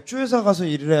내가 맥주 회사 가서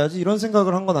일을 해야지 이런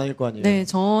생각을 한 건 아닐 거 아니에요. 네,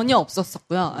 전혀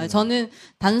없었었고요. 저는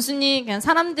단순히 그냥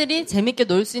사람들이 재밌게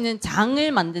놀 수 있는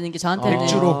장을 만드는 게 저한테는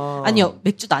맥주로? 아니요,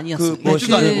 맥주도 아니었어요.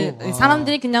 맥주도 아니고?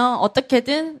 사람들이 그냥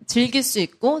어떻게든 즐길 수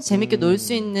있고 재밌게 놀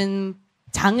수 있는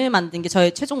장을 만드는 게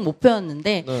저의 최종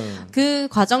목표였는데 그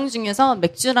과정 중에서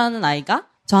맥주라는 아이가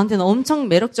저한테는 엄청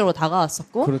매력적으로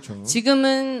다가왔었고 그렇죠.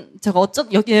 지금은 제가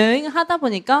여기 여행을 하다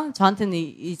보니까 저한테는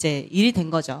이제 일이 된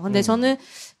거죠. 근데 저는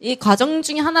이 과정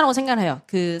중에 하나라고 생각을 해요.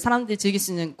 그 사람들이 즐길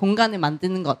수 있는 공간을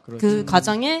만드는 것. 그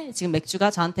과정에 지금 맥주가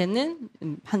저한테는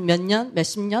한 몇 년,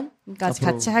 몇십 년까지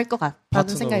같이 할 것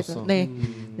같다는 생각이 들어요. 네.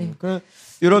 네. 그래,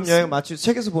 유럽 여행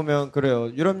책에서 보면 그래요.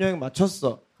 유럽 여행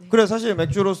마쳤어. 그래, 사실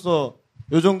맥주로서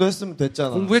요 정도 했으면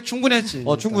됐잖아. 공부에 충분히 했지.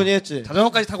 충분히 했지.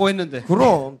 자전거까지 타고 했는데.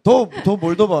 그럼, 더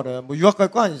뭘 더 바래. 뭐 유학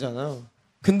갈 거 아니잖아요.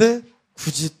 근데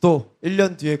굳이 또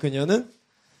 1년 뒤에 그녀는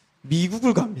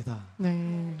미국을 갑니다.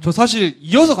 네. 저 사실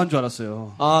이어서 간 줄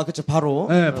알았어요. 아, 그쵸, 바로.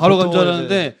 네, 바로 간 줄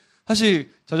알았는데, 사실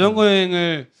자전거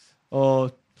여행을,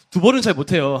 두 번은 잘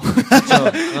못해요.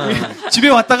 집에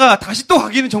왔다가 다시 또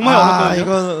가기는 정말 어렵거든요.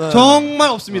 이건, 정말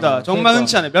없습니다. 정말 그러니까.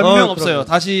 흔치 않아요. 몇 명 없어요. 그럼요.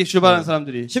 다시 출발한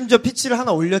사람들이. 심지어 피치를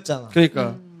하나 올렸잖아.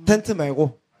 그러니까. 텐트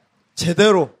메고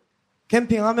제대로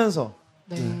캠핑하면서.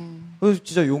 네. 그거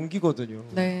진짜 용기거든요.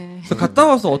 네. 그래서 갔다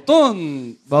와서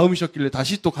어떤 마음이셨길래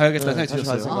다시 또 가야겠다는 네, 생각이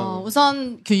다시 드셨어요? 가서.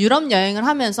 우선 그 유럽 여행을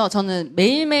하면서 저는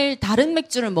매일매일 다른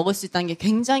맥주를 먹을 수 있다는 게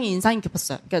굉장히 인상이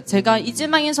깊었어요. 그러니까 제가 이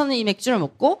지방에서는 이 맥주를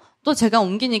먹고 또 제가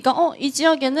옮기니까 이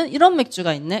지역에는 이런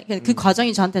맥주가 있네. 그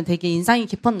과정이 저한테는 되게 인상이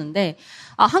깊었는데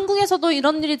한국에서도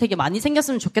이런 일이 되게 많이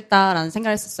생겼으면 좋겠다라는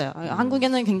생각을 했었어요.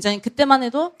 한국에는 굉장히 그때만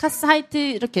해도 카스 하이트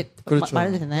이렇게 그렇죠.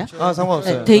 말해도 되나요?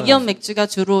 상관없어요. 네, 대기업 맥주가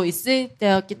주로 있을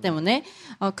때였기 때문에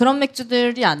그런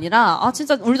맥주들이 아니라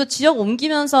진짜 우리도 지역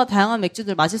옮기면서 다양한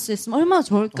맥주들 마실 수 있으면 얼마나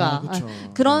좋을까. 그렇죠.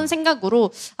 그런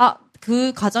생각으로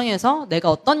그 과정에서 내가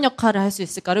어떤 역할을 할 수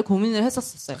있을까를 고민을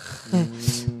했었어요. 네.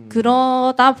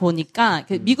 그러다 보니까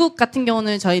미국 같은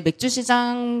경우는 저희 맥주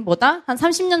시장보다 한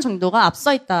 30년 정도가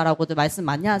앞서 있다라고들 말씀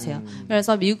많이 하세요.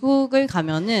 그래서 미국을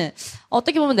가면은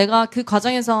어떻게 보면 내가 그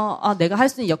과정에서 내가 할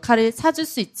수 있는 역할을 찾을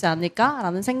수 있지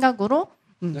않을까라는 생각으로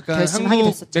약간 결심하게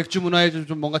한국 됐었죠. 맥주 문화에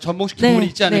좀 뭔가 접목시킨 부분이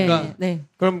있지 않을까? 네, 네.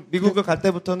 그럼 미국을 갈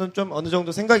때부터는 좀 어느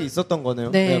정도 생각이 있었던 거네요.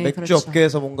 네, 내가 맥주 그렇죠.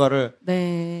 업계에서 뭔가를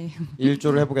네.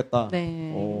 일조를 해보겠다.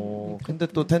 네. 근데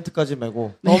또 텐트까지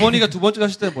메고. 어머니가 두 번째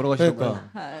가실 때 뭐라고 하시던가요?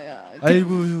 그러니까. 아이고,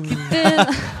 그때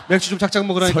맥주 좀 작작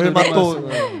먹으라니까. 설마 그런 또.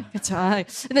 말씀. 그쵸.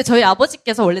 근데 저희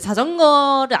아버지께서 원래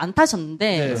자전거를 안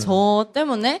타셨는데 네. 저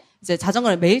때문에 이제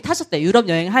자전거를 매일 타셨대요. 유럽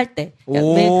여행을 할 때.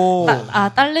 오. 매일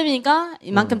딸내미가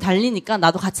이만큼 달리니까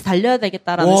나도 같이 달려야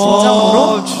되겠다라는 와,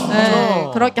 심정으로 진짜? 네,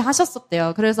 그렇게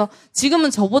하셨었대요. 그래서 지금은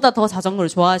저보다 더 자전거를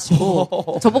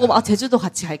좋아하시고 저보고 제주도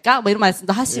같이 갈까? 뭐 이런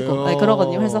말씀도 하시고 네,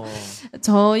 그러거든요. 그래서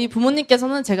저희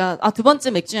부모님께서는 제가 두 번째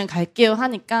맥주 여행 갈게요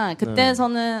하니까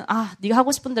그때서는 네가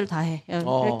하고 싶은 대로 다 해.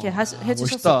 이렇게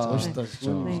해주셨었죠. 멋있다,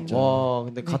 진짜. 네. 와,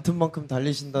 근데 같은 만큼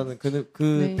달리신다는 그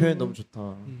네. 표현 너무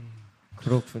좋다.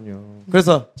 그렇군요.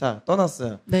 그래서, 자,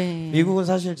 떠났어요. 네. 미국은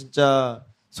사실 진짜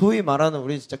소위 말하는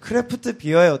우리 진짜 크래프트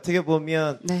비어의 어떻게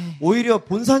보면 네. 오히려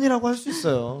본산이라고 할 수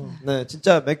있어요. 네,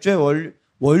 진짜 맥주의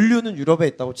원료는 유럽에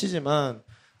있다고 치지만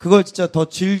그걸 진짜 더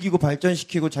즐기고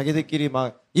발전시키고 자기들끼리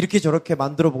막 이렇게 저렇게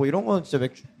만들어보고 이런 건 진짜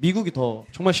맥주미국이 더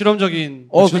정말 실험적인.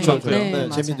 그렇죠. 네, 네, 맞아요.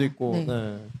 재미도 있고. 네.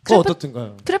 네. 그거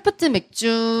어떻든가요? 크래프트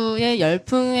맥주의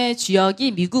열풍의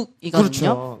주역이 미국이거든요.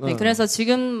 그렇죠. 네, 그래서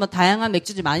지금 뭐 다양한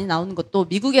맥주들이 많이 나오는 것도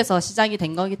미국에서 시작이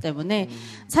된 거기 때문에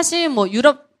사실 뭐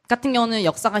유럽 같은 경우는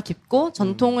역사가 깊고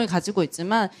전통을 가지고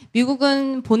있지만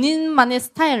미국은 본인만의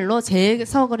스타일로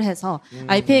재해석을 해서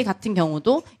IPA 같은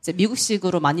경우도 이제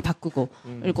미국식으로 많이 바꾸고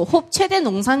그리고 홉 최대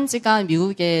농산지가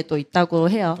미국에 또 있다고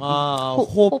해요.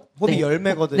 홉이 네.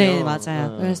 열매거든요. 네,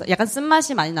 맞아요. 그래서 약간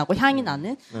쓴맛이 많이 나고 향이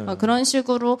나는 그런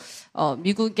식으로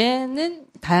미국에는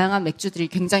다양한 맥주들이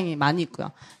굉장히 많이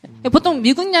있고요. 보통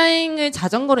미국 여행을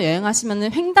자전거로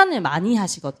여행하시면 횡단을 많이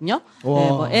하시거든요. 네,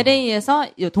 뭐 LA에서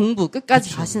동부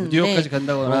끝까지 가시는데 뉴욕까지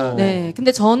간다거나. 네,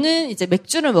 근데 저는 이제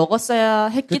맥주를 먹었어야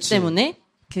했기 때문에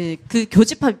그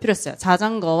교집합이 필요했어요.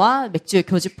 자전거와 맥주의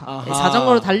교집합. 네,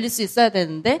 자전거로 달릴 수 있어야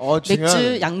되는데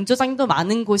맥주 양조장도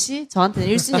많은 곳이 저한테는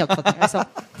 1순위였거든요. 그래서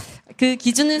그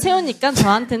기준을 세우니까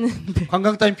저한테는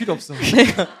관광 따윈 필요 없어.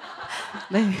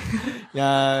 네.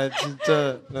 야,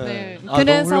 진짜. 네. 네. 너무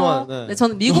그래서 훌륭한, 네.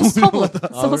 저는 미국 서부,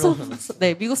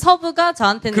 네, 미국 서부가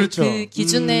저한테는 그렇죠. 그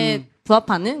기준에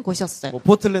부합하는 곳이었어요. 뭐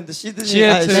포틀랜드, 시드니,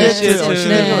 시애틀,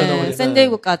 네,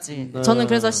 샌디에고까지. 네. 저는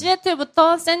그래서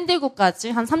시애틀부터 샌디에고까지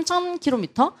한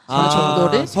 3,000km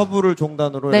정도를 서부를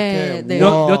종단으로 네,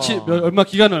 이렇게. 네. 얼마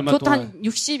기간은 얼마 그것도 동안? 한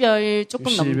 60여일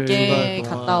조금 60여일 넘게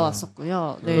동안. 갔다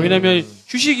왔었고요. 네. 왜냐면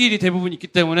휴식일이 대부분 있기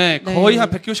때문에 네. 거의 한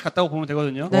 100km씩 갔다고 보면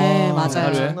되거든요. 네, 맞아요.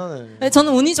 하루에. 장난해. 네,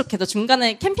 저는 운이 좋게도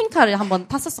중간에 캠핑카를 한번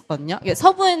탔었거든요. 이게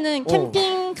서부에는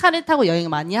캠핑카를 타고 여행을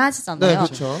많이 하시잖아요. 네,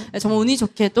 그렇죠. 네, 정말 운이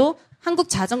좋게도 한국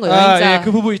자전거 여행자 예,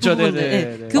 그 부분 있죠. 네, 부분들, 네,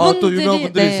 네. 네. 그분들이 또 유명한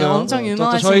분들이 네, 있어요? 엄청 또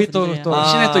유명하신 저희 분들이에요. 또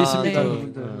시내 또 있습니다. 네.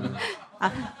 그분들.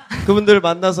 그분들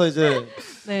만나서 이제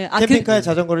네. 캠핑카에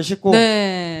자전거를 싣고.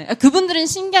 네. 그분들은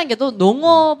신기하게도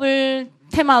농업을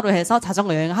테마로 해서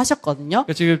자전거 여행을 하셨거든요.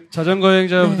 그러니까 지금 자전거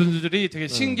여행자분들이 되게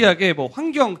신기하게 뭐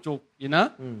환경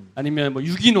쪽이나 아니면 뭐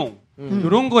유기농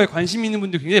이런 거에 관심 있는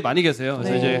분들이 굉장히 많이 계세요.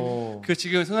 그래서 이제 그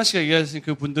지금 승아 씨가 얘기하신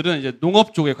그 분들은 이제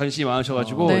농업 쪽에 관심이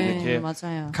많으셔가지고 네, 이렇게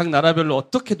맞아요. 각 나라별로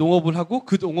어떻게 농업을 하고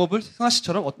그 농업을 승아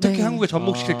씨처럼 어떻게 네. 한국에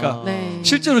접목시킬까. 네.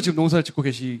 실제로 지금 농사를 짓고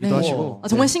계시기도 네. 하시고.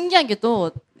 정말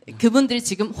신기하게도 그분들이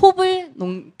지금 홉을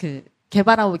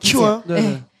개발하고 계세요. 키워요?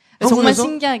 네. 정말 한국에서?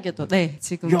 신기하게도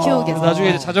지금 키우고 계세요. 나중에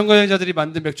이제 자전거 여행자들이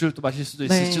만든 맥주를 또 마실 수도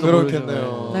네. 있을지도 그렇겠네요.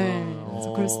 모르죠. 네.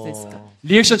 그래서 그럴 수도 있을 것 같아요.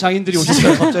 리액션 장인들이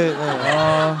오셨어요. 갑자기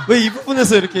왜 이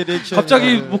부분에서 이렇게 리액션?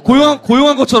 갑자기 뭐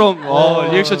고용한 것처럼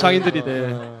리액션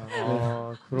장인들이네.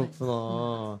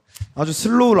 그렇구나. 아주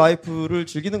슬로우 라이프를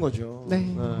즐기는 거죠.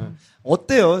 네.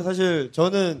 어때요? 사실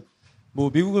저는 뭐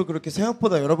미국을 그렇게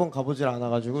생각보다 여러 번 가보질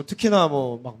않아가지고 특히나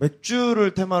뭐 막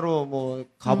맥주를 테마로 뭐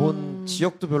가본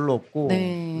지역도 별로 없고.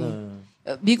 네.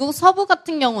 미국 서부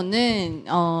같은 경우는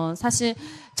사실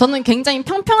저는 굉장히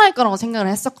평평할 거라고 생각을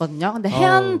했었거든요. 근데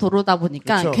해안 도로다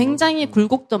보니까 그쵸. 굉장히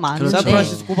굴곡도 많은데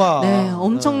샌프란시스코바. 네,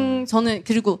 엄청 저는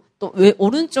그리고 또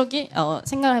오른쪽이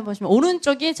생각을 해보시면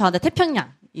오른쪽이 저한테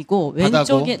태평양이고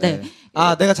왼쪽이 네.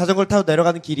 내가 자전거를 타고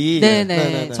내려가는 길이.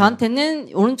 네네. 저한테는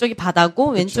오른쪽이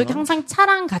바다고 왼쪽이 항상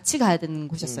차랑 같이 가야 되는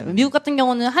곳이었어요. 미국 같은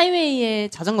경우는 하이웨이에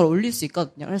자전거를 올릴 수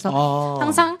있거든요. 그래서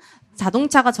항상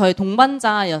자동차가 저의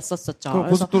동반자였었죠. 그럼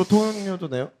고속도로 통행료도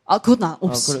내요? 그건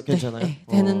없이. 그래, 괜찮아요? 네,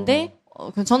 되는데,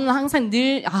 저는 항상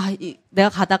늘, 내가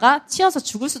가다가 치여서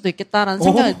죽을 수도 있겠다라는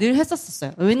생각을 늘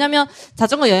했었어요. 왜냐면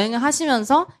자전거 여행을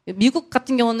하시면서 미국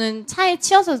같은 경우는 차에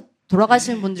치여서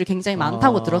돌아가시는 분들이 굉장히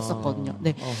많다고 들었었거든요.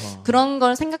 네. 그런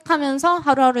걸 생각하면서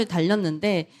하루하루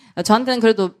달렸는데, 저한테는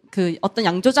그래도 그 어떤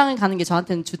양조장을 가는 게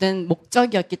저한테는 주된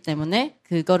목적이었기 때문에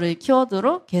그거를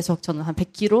키워드로 계속 저는 한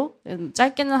 100km,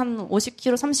 짧게는 한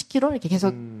 50km, 30km 이렇게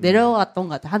계속 내려갔던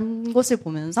것 같아요. 한 곳을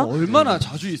보면서. 얼마나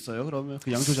자주 있어요, 그러면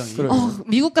그 양조장이?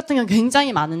 미국 같은 경우는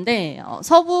굉장히 많은데,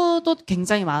 서부도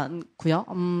굉장히 많고요.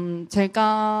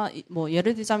 제가 뭐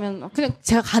예를 들자면 그냥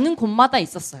제가 가는 곳마다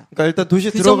있었어요. 그러니까 일단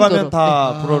도시 들어가면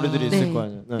다 브러리들이 있을 거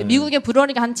아니에요. 네. 미국의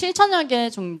브러리가 한 7,000여 개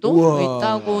정도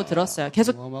있다고 들었어요.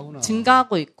 계속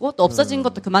증가하고 있고 또 없어진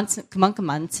것도 그만큼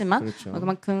많지만 그렇죠.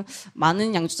 그만큼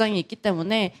많은 양조장이 있기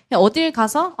때문에 그냥 어딜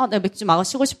가서 내가 맥주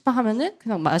마시고 싶어 하면은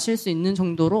그냥 마실 수 있는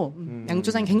정도로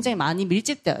양조장이 굉장히 많이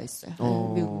밀집되어 있어요.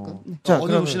 미국은. 네. 자, 어느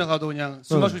그러면 곳이나 가도 그냥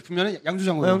술 마시고 싶으면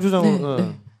양조장으로. 양조장으로.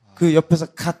 네. 그 옆에서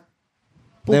갓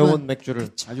내온 맥주를.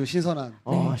 아주 신선한.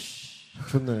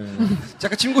 좋네.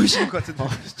 약간 침 고이시는 것 같은데.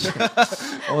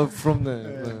 부럽네.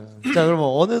 네. 자, 그러면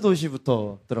어느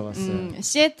도시부터 들어갔어요?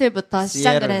 시애틀부터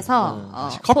시작을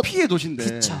해서 커피의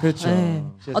도시인데. 그렇죠. 네.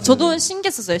 저도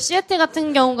신기했었어요. 시애틀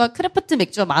같은 경우가 크래프트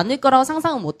맥주가 많을 거라고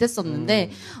상상은 못했었는데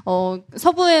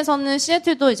서부에서는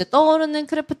시애틀도 이제 떠오르는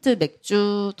크래프트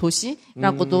맥주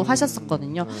도시라고도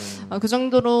하셨었거든요. 그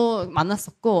정도로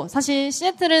많았었고 사실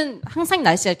시애틀은 항상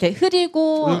날씨가 이렇게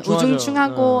흐리고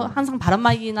우중충하고 항상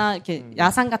바람막이나 이렇게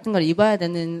야상 같은 걸 입어야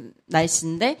되는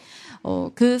날씨인데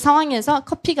그 상황에서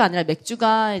커피가 아니라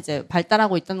맥주가 이제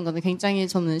발달하고 있다는 거는 굉장히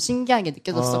저는 신기하게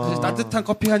느껴졌어요. 그래서 따뜻한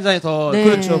커피 한 잔에 더 네.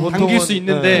 그렇죠. 당길 수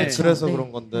있는데. 그래서 네.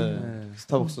 그런 건데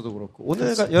스타벅스도 그렇고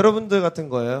오늘 여러분들 같은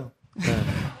거예요. 네.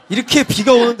 이렇게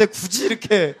비가 오는데 굳이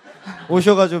이렇게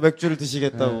오셔가지고 맥주를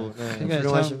드시겠다고.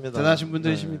 훌륭하십니다. 대단하신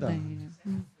분들이십니다. 네.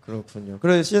 그렇군요.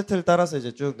 그래 시애틀 따라서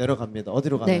이제 쭉 내려갑니다.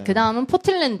 어디로 가나요? 네, 그 다음은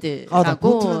포틀랜드라고 나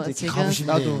포틀랜드 지금 가고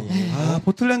싶네. 나도.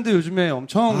 포틀랜드 요즘에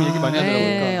엄청 얘기 많이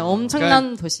네, 하더라고요.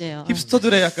 엄청난 도시예요.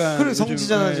 힙스터들의 약간 그래, 요즘,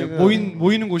 성지잖아, 네, 지금.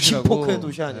 모이는 곳이라고. 힙포크의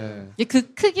도시 아니에요.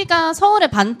 그 크기가 서울의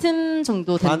반틈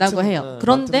정도 된다고 반틈, 해요. 네,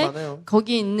 그런데 반틈 많아요.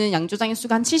 거기 있는 양조장의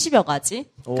수가 한 70여 가지가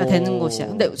오. 되는 곳이에요.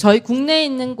 근데 저희 국내에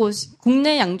있는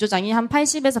국내 양조장이 한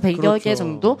 80에서 100여 그렇죠. 개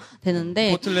정도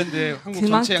되는데 포틀랜드에 한국 그만큼-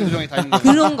 전체 양조장이 다 있는 거예요.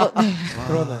 그런 거. 네.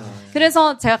 그러네.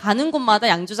 그래서 제가 가는 곳마다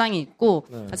양조장이 있고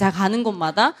네. 제가 가는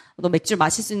곳마다 또 맥주를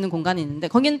마실 수 있는 공간이 있는데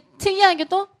거긴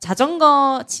특이하게도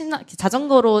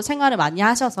자전거로 생활을 많이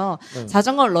하셔서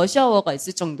자전거 러시아워가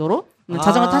있을 정도로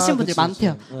자전거 타시는 분들이 그치,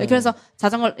 많대요. 그치. 네. 그래서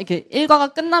자전거 이렇게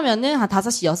일과가 끝나면은 한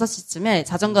 5시, 6시쯤에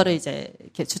자전거를 이제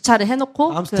이렇게 주차를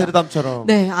해놓고 암스테르담처럼.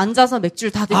 네, 앉아서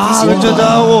맥주를 다들 아, 드시는 맥주 거예요.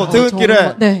 한잔하고 퇴근길에.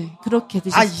 정말, 네, 그렇게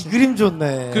드시죠. 이 그림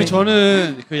좋네. 그리고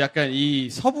저는 그 약간 이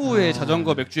서부의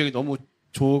자전거 맥주 여행이 너무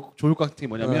좋을 것 같은 게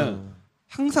뭐냐면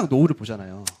항상 노을을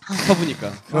보잖아요.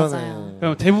 서부니까. 맞아요.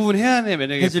 그럼 대부분 해안에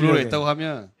만약에 해질녘에. 불로가 있다고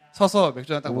하면 서서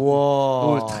맥주 하나 딱 먹고 우와.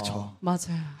 노을 딱 쳐.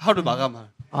 맞아요. 하루 마감할.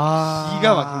 기가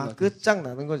기가 막힌 것 같아. 끝장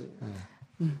나는 거지.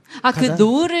 그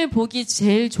노을을 보기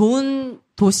제일 좋은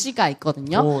도시가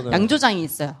있거든요. 네. 양조장이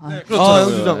있어요. 네, 그렇죠.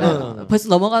 양조장. 벌써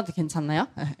넘어가도 괜찮나요?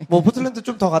 뭐 포틀랜드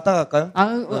좀 더 갔다 갈까요?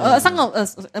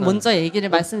 먼저 얘기를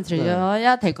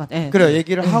말씀드려야 될 것 같아요. 그래요.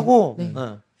 얘기를 하고. 네.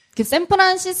 그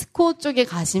샌프란시스코 쪽에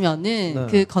가시면은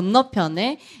그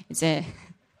건너편에 이제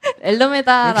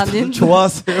엘로메다라는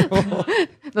좋아하세요.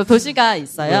 도시가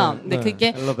있어요. 근데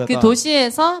그게 엘로메다. 그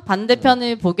도시에서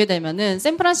반대편을 보게 되면은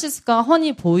샌프란시스코가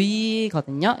훤히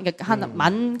보이거든요. 그러니까 한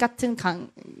만 같은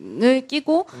강을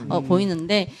끼고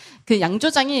보이는데 그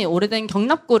양조장이 오래된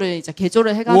경납고를 이제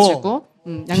개조를 해가지고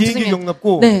비행기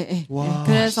경납고. 네. 와,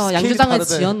 그래서 스케일이 양조장을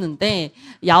다르네. 지었는데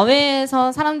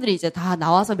야외에서 사람들이 이제 다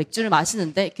나와서 맥주를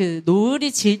마시는데 그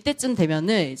노을이 질 때쯤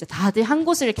되면은 이제 다들 한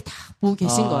곳을 이렇게 다 보고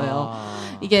계신 거예요.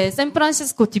 이게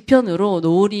샌프란시스코 뒤편으로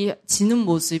노을이 지는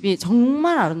모습이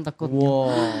정말 아름답거든요.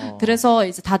 우와. 그래서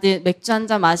이제 다들 맥주 한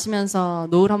잔 마시면서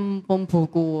노을 한번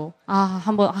보고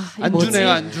이게 뭐지? 안주네요,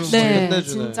 안주. 네,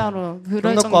 끝내주네. 진짜로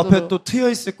그럴 경납고 정도로. 앞에 또 트여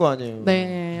있을 거 아니에요.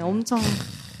 네, 엄청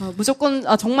무조건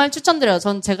정말 추천드려요.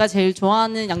 전 제가 제일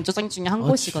좋아하는 양조장 중에 한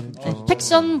곳이거든요. 진짜? 네,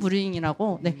 팩션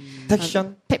브루잉이라고. 네.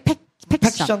 팩션?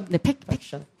 팩션. 네,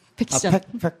 팩션.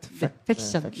 팩션.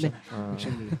 팩션. 네.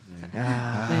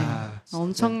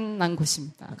 엄청난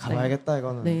곳입니다. 가봐야겠다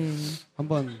이거는. 네.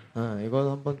 한번 이거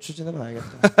한번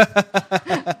추진해봐야겠다.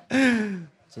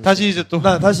 다시 이제 또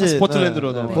다시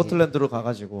포틀랜드로 네, 포틀랜드로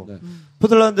가가지고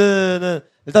포틀랜드는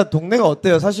일단 동네가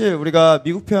어때요? 사실 우리가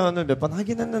미국 편을 몇 번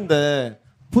하긴 했는데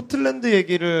포틀랜드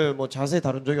얘기를 뭐 자세히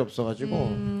다룬 적이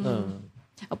없어가지고.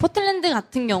 포틀랜드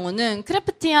같은 경우는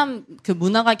크래프티한 그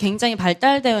문화가 굉장히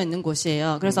발달되어 있는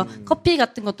곳이에요. 그래서 커피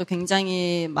같은 것도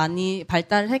굉장히 많이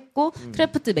발달했고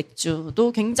크래프트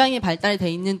맥주도 굉장히 발달되어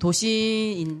있는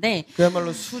도시인데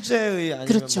그야말로 수제의 아니면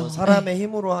그렇죠. 뭐 사람의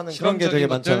힘으로 하는 그런 게 되게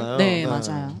실험적인 많잖아요. 네,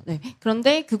 맞아요. 네.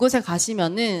 그런데 그곳에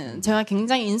가시면은 제가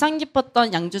굉장히 인상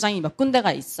깊었던 양조장이 몇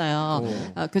군데가 있어요.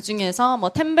 그 중에서 뭐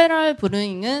템베럴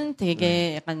브루잉은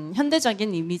되게 약간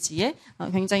현대적인 이미지에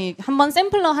굉장히 한번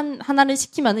샘플러 하나를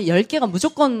시키면은 10개가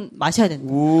무조건 마셔야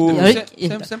된다.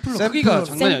 샘플로 크기가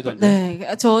장난이 아니다.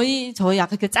 네. 저희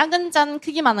약간 그 작은 잔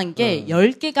크기만한 게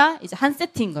 10개가 이제 한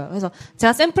세트인 거예요. 그래서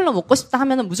제가 샘플러 먹고 싶다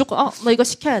하면은 무조건 너 이거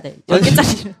시켜야 돼.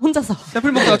 10개짜리 혼자서.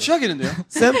 샘플 먹다가 취하겠는데요?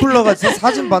 샘플러가 진짜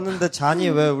사진 봤는데 잔이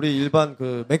왜 우리 일반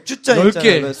그 맥주잔 10개.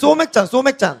 있잖아요. 왜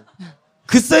소맥잔.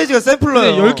 그 사이즈가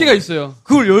샘플러예요. 네, 10개가 있어요.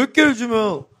 그걸 10개를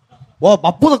주면 와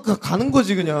맛보다 가는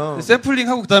거지 그냥.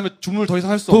 샘플링하고 그다음에 주문을 더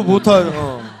이상 할 수 더 없는.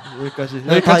 못하요. 여기까지.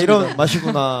 다 이런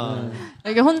맛이구나.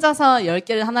 이렇게 혼자서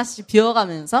 10개를 하나씩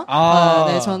비워가면서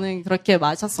네, 저는 그렇게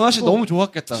마셨었고. 선아 씨 너무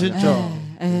좋았겠다. 진짜.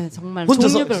 네, 정말 혼자서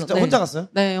종류별로. 진짜 네. 혼자 갔어요?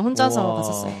 네, 혼자서 우와.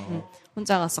 갔었어요.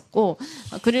 혼자 갔었고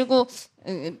그리고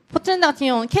포틀랜드 같은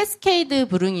경우는 캐스케이드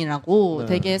브루잉이라고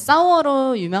되게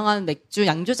사워로 유명한 맥주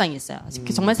양조장이 있어요.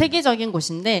 정말 세계적인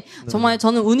곳인데 정말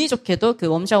저는 운이 좋게도 그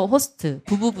웜샤워 호스트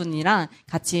부부분이랑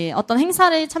같이 어떤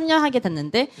행사를 참여하게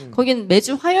됐는데 거긴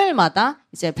매주 화요일마다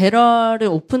이제 배럴을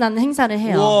오픈하는 행사를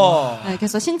해요. 네,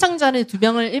 그래서 신청자를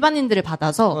 2명을 일반인들을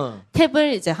받아서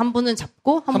탭을 이제 한 분은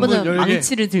잡고 한 분은 분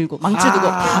망치를 들고 망치 들고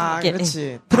밖에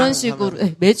그렇지. 그런 식으로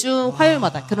매주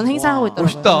화요일마다 그런 행사를 하고 있더라고요.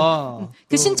 멋있다.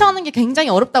 그 신청하는 게 굉장히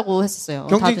어렵다고 했었어요.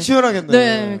 경쟁 다들. 치열하겠네.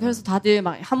 네, 그래서 다들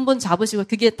막 한 번 잡으시고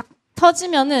그게 딱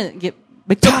터지면은 이게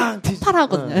맥주가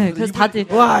폭발하거든요. 네, 그래서 다들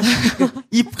와,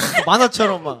 입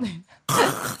만화처럼 막.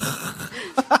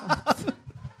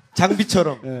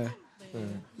 장비처럼.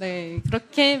 네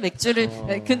그렇게 맥주를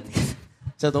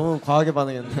제가 너무 과하게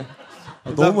반응했네.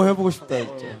 너무 해보고 싶다,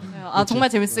 진짜. 정말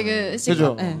재밌으시고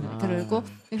그죠? 네, 그리고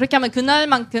그렇게 하면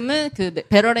그날만큼은 그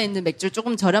배럴에 있는 맥주를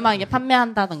조금 저렴하게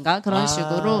판매한다던가 그런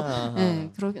식으로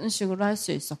그런 식으로 할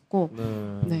수 있었고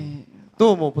네.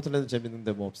 또 뭐 포틀랜드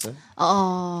재밌는데 뭐 없어요?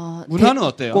 문화는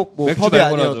어때요? 꼭 뭐 맥주 펍이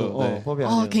말고라도. 아니어도. 네. 펍이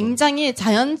아니어도. 굉장히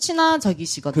자연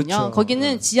친화적이시거든요. 그쵸.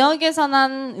 거기는 지역에서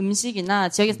난 음식이나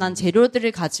지역에서 난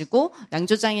재료들을 가지고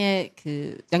양조장에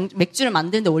맥주를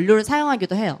만드는데 원료를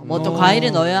사용하기도 해요. 뭐 어떤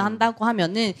과일을 넣어야 한다고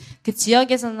하면은 그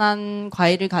지역에서 난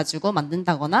과일을 가지고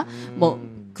만든다거나 뭐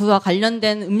그와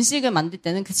관련된 음식을 만들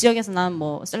때는 그 지역에서 난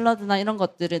뭐 샐러드나 이런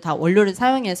것들을 다 원료를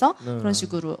사용해서 그런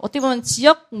식으로 어떻게 보면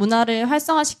지역 문화를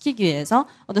활성화시키기 위해서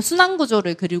어떤 순환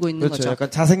구조를 그리고 있는 그렇죠. 거죠.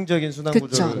 약간 자생적인 순환 그쵸.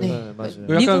 구조를. 네.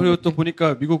 맞아요. 약간 그리고 또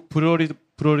보니까 미국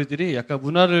브러리들이 약간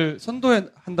문화를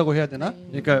선도한다고 해야 되나?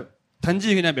 그러니까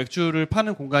단지 그냥 맥주를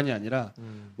파는 공간이 아니라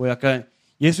뭐 약간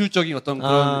예술적인 어떤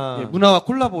그런 문화와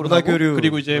콜라보를 문화 하고 교류.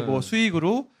 그리고 이제 뭐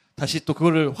수익으로 다시 또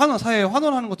그거를 사회에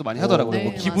환원하는 것도 많이 하더라고요. 네,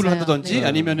 뭐 기부를 맞아요. 한다든지 네.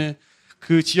 아니면은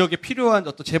그 지역에 필요한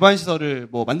어떤 재반 시설을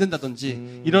뭐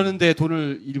만든다든지 이러는데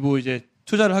돈을 일부 이제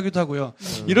투자를 하기도 하고요.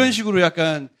 이런 식으로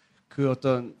약간 그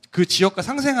어떤 그 지역과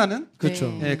상생하는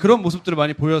그렇죠. 예, 그런 모습들을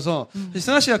많이 보여서 사실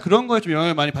승아 씨가 그런 거에 좀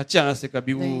영향을 많이 받지 않았을까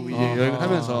미국 네. 이제 여행을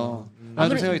하면서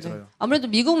라는 생각이 들어요. 아무래도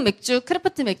미국 맥주,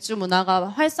 크래프트 맥주 문화가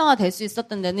활성화될 수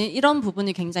있었던 데는 이런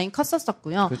부분이 굉장히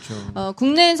컸었었고요. 그렇죠.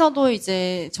 국내에서도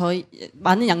이제 저희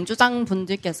많은 양조장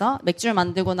분들께서 맥주를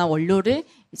만들거나 원료를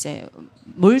이제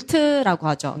몰트라고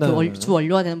하죠. 네. 그 주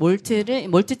원료가 되는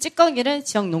몰트 찌꺼기를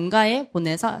지역 농가에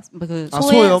보내서 그 아,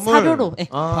 소의 소염을? 사료로 네,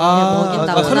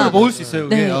 먹인다거나 사료를 먹을 수 있어요.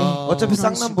 그게. 네. 어차피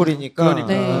그런 쌍남불이니까. 그러니까.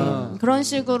 네. 그런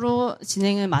식으로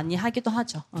진행을 많이 하기도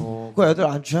하죠. 그 애들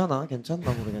안 취하나?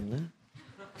 괜찮나 모르겠네.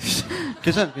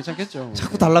 괜찮겠죠.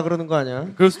 자꾸 달라 그러는 거 아니야?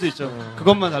 그럴 수도 있죠.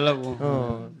 그것만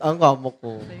달라고. 딴 거 안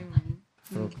먹고.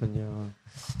 그렇군요.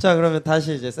 자, 그러면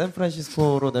다시 이제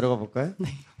샌프란시스코로 내려가 볼까요? 네.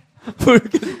 뭐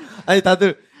이렇게, 아니,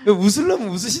 다들 웃으려면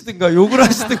웃으시든가 욕을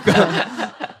하시든가.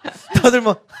 다들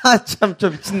막, 참, 저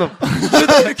미친놈. 왜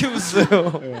다 이렇게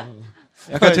웃어요?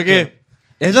 약간 되게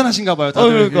애잔하신가 봐요.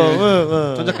 다들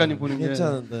그러니까, 전 작가님 보는 게.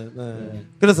 괜찮은데, 네.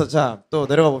 그래서 자, 또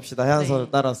내려가 봅시다. 해안선을 네.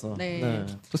 따라서. 네.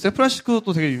 또 샌프란시스코도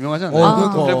또 되게 유명하지 않나요?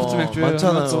 그러니까. 크래프트 맥주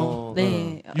많잖아요.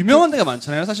 네. 유명한 데가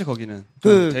많잖아요. 사실 거기는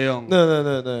좀 대형.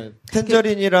 네네네네.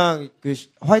 텐저린이랑 그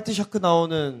화이트 샤크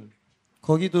나오는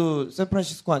거기도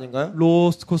샌프란시스코 아닌가요?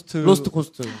 로스트 코스트. 로스트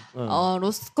코스트. 네.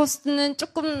 로스트 코스트는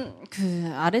조금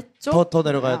그 아래쪽 더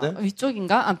내려가야 돼?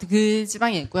 위쪽인가? 아무튼 그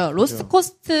지방에 있고요. 로스트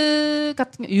코스트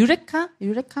같은 게 유레카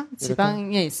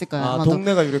지방에 있을 거예요. 아, 아마도.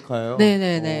 동네가 유레카예요?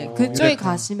 네네네. 그쪽에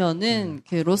가시면은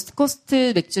그 로스트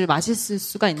코스트 맥주를 마실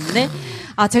수가 있는데,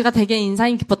 제가 되게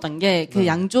인상이 깊었던 게 그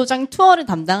양조장 투어를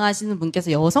담당하시는 분께서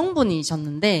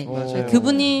여성분이셨는데,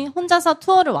 그분이 혼자서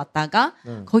투어를 왔다가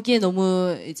거기에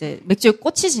너무 이제 맥주에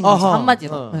꽂히신 거죠. 아하.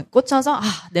 한마디로. 네, 꽂혀서,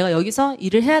 내가 여기서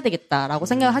일을 해야 되겠다라고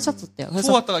생각을 하셨었대요.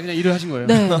 투어 왔다가 그냥 일을 하신 거예요.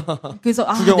 네. 그래서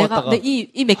구경 내가 왔다가.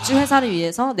 이 맥주 회사를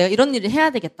위해서 내가 이런 일을 해야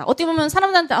되겠다. 어떻게 보면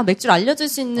사람들한테 맥주를 알려줄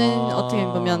수 있는 어떻게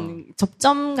보면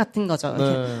접점 같은 거죠.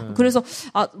 이렇게. 네. 그래서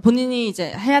본인이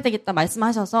이제 해야 되겠다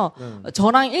말씀하셔서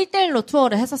저랑 1대1로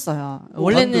투어를 했었어요.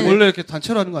 원래는 원래 이렇게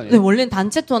단체로 하는 거 아니에요? 네, 원래는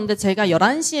단체 투어인데 제가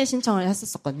 11시에 신청을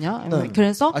했었었거든요. 네.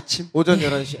 그래서 아침. 오전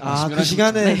 11시. 아침 그 11시.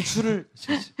 시간에 술을,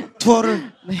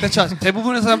 투어를. 그렇죠.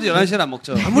 대부분의 사람들이 11시에는 안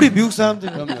먹죠. 아무리 미국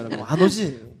사람들이 그럼요. 안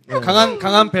오지. 네.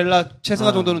 강한 벨라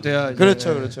최승화 정도는 돼야. 이제.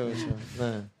 그렇죠.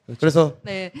 네. 그래서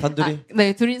네. 단둘이?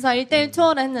 네, 둘이서 1대1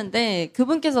 투어를 했는데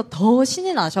그분께서 더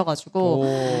신이 나셔가지고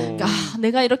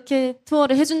내가 이렇게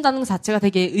투어를 해준다는 것 자체가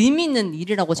되게 의미 있는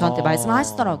일이라고 저한테 말씀을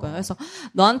하시더라고요. 그래서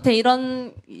너한테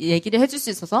이런 얘기를 해줄 수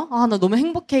있어서 나 너무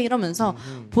행복해 이러면서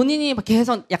본인이 막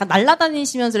계속 약간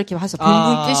날아다니시면서 이렇게 하셔.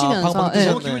 붕붕 뜨시면서. 방방 네.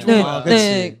 뜨셨네. 기분이 네, 좋아.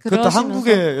 네, 그것도 그러시면서-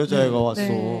 한국의 여자애가 왔어.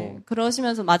 네,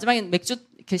 그러시면서 마지막에 맥주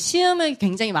그 시음을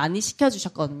굉장히 많이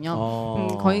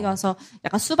시켜주셨거든요. 거기 가서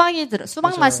약간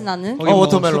수박 맛이 나는 거기 뭐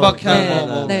워터멜론.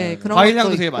 수박향, 그런 과일 것도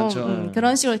향도 되게 있고, 많죠.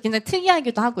 그런 식으로 굉장히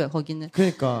특이하기도 하고요. 거기는.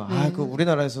 그러니까 그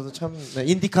우리나라에서도 참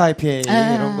인디카 IPA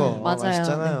이런 거 맞아요.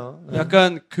 맛있잖아요. 네.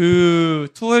 약간 그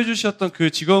투어 해주셨던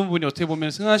그 직원분이 어떻게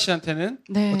보면 승아 씨한테는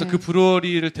네. 어떤 그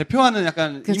브루어리를 대표하는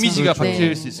약간 그렇죠. 이미지가 그렇죠. 바뀔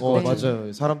네. 수 있을 것 네. 같아요.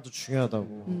 맞아요. 사람도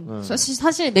중요하다고. 네.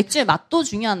 사실 맥주의 맛도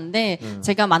중요한데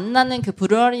제가 만나는 그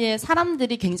브루어리의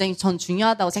사람들이 굉장히 전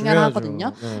중요하다고 생각을 중요하죠.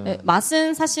 하거든요. 네. 네,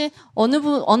 맛은 사실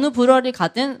어느 브루어리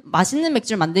가든 맛있는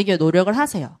맥주를 만들기 위해 노력을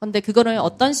하세요. 근데 그거를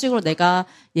어떤 식으로 내가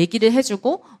얘기를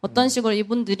해주고 어떤 식으로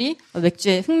이분들이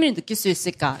맥주에 흥미를 느낄 수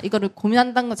있을까 이거를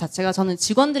고민한다는 것 자체가 저는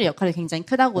직원들의 역할이 굉장히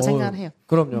크다고 생각을 해요.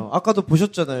 그럼요. 아까도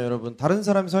보셨잖아요, 여러분. 다른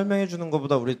사람이 설명해 주는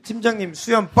것보다 우리 팀장님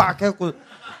수염 빡 해갖고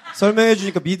설명해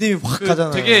주니까 믿음이 확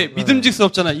가잖아요. 되게 네.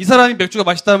 믿음직스럽잖아요. 이 사람이 맥주가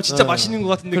맛있다면 진짜 네. 맛있는 것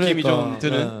같은 느낌이 그러니까, 좀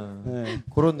드는. 네.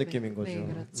 그런 느낌인 거죠. 네,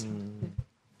 그렇죠.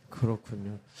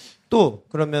 그렇군요. 또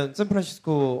그러면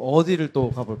샌프란시스코 어디를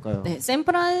또 가볼까요? 네,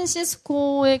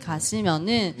 샌프란시스코에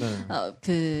가시면은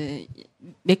그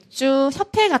맥주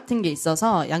협회 같은 게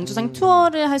있어서 양조장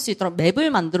투어를 할 수 있도록 맵을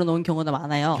만들어 놓은 경우가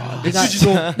많아요.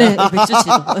 맥주지도. 네,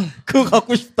 맥주지도. 네. 그거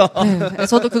갖고 싶다. 네,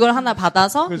 저도 그걸 하나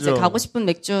받아서 그죠. 이제 가고 싶은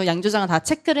맥주 양조장을 다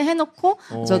체크를 해놓고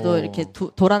저도 이렇게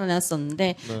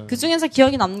돌아다녔었는데 그 중에서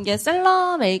기억이 남는 게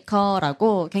셀러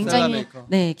메이커라고 굉장히 셀러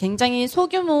메이커. 굉장히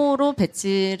소규모로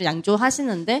배치를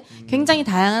양조하시는데 굉장히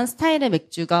다양한 스타일의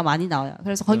맥주가 많이 나와요.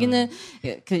 그래서 거기는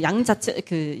그 양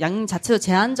자체도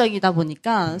제한적이다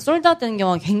보니까 솔드아웃되는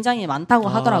경우가 굉장히 많다고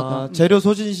하더라고요. 재료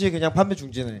소진 시 그냥 판매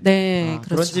중지네. 네,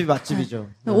 그런 그렇죠. 집이 맛집이죠.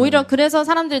 오히려 그래서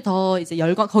사람들이 더 이제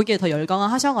거기에 더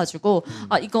열광을 하셔가지고,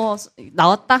 이거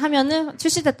나왔다 하면은,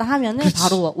 출시됐다 하면은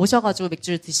바로 오셔가지고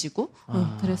맥주를 드시고,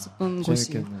 그랬었던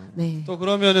곳이에요. 재밌겠네. 네. 또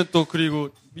그러면은 또 그리고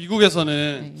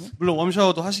미국에서는 네. 물론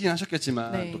웜샤워도 하시긴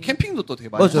하셨겠지만 네. 또 캠핑도 또 되게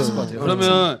많이 맞아요. 하실 것 같아요. 그렇죠.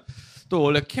 그러면 또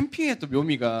원래 캠핑의 또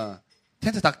묘미가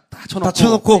텐트 딱 쳐놓고, 다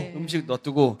쳐놓고? 네. 음식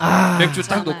놔두고 아. 맥주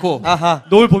딱 정말. 놓고 아하.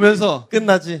 노을 보면서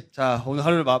끝나지. 자 오늘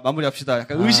하루를 마무리합시다.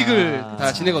 약간 의식을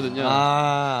다 지내거든요.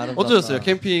 아름답다. 어떠셨어요?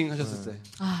 캠핑 하셨을 때?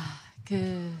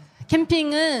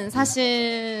 캠핑은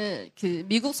사실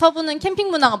미국 서부는 캠핑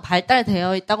문화가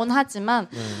발달되어 있다고는 하지만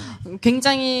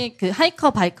굉장히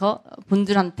하이커 바이커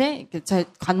분들한테 잘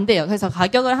관대해요. 그래서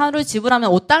가격을 하루 지불하면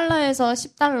 $5에서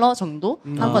 $10 정도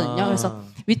하거든요. 그래서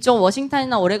위쪽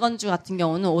워싱턴이나 오레건주 같은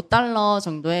경우는 $5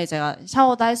 정도에 제가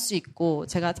샤워도 할 수 있고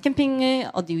제가 캠핑을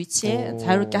어디 위치에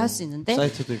자유롭게 할 수 있는데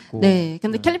사이트도 있고. 네.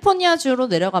 근데 캘리포니아주로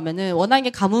내려가면은 워낙에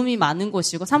가뭄이 많은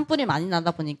곳이고 산불이 많이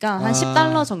나다 보니까 한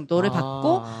 $10 정도를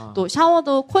받고 또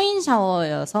샤워도 코인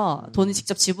샤워여서 돈을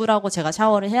직접 지불하고 제가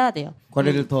샤워를 해야 돼요.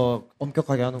 관리를 더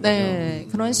엄격하게 하는 거죠. 네.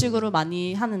 그런 식으로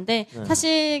많이 하는데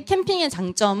사실 캠핑의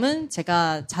장점은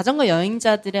제가 자전거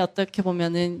여행자들의 어떻게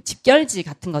보면은 집결지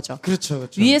같은 거죠. 그렇죠.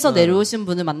 위에서 내려오신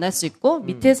분을 만날 수 있고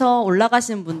밑에서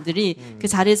올라가시는 분들이 그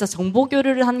자리에서 정보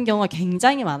교류를 하는 경우가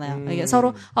굉장히 많아요. 이게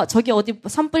서로 저기 어디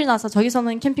산불이 나서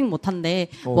저기서는 캠핑 못 한대.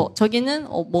 뭐 저기는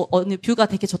뭐 어느 뷰가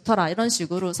되게 좋더라. 이런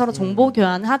식으로 서로 정보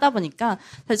교환을 하다 보니까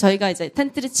사실 저희가 이제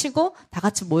텐트를 치고 다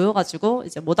같이 모여가지고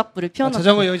이제 모닥불을 피워놓고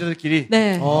자전거 여행자들끼리.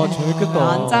 네.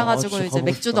 재밌겠다. 앉아가지고 진짜 이제 가보고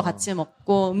맥주도 싶다. 같이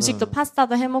먹고 음식도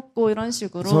파스타도 해 먹고 이런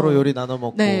식으로 서로 요리 나눠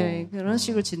먹고. 네 그런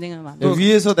식으로 진행을 많이. 네,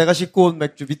 위에서 내가 싣고 온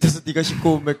맥주, 밑에서 네가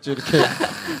싣고 온 맥주 이렇게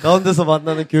가운데서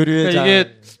만나는 교류의 그러니까 장. 이게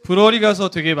브러리 가서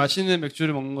되게 맛있는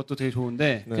맥주를 먹는 것도 되게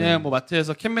좋은데 네. 그냥 뭐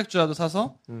마트에서 캔 맥주라도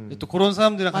사서 또 그런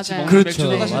사람들이랑 같이 맞아요. 먹는 그렇죠.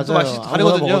 맥주도 사실 또 맞아요. 맛이 아무거나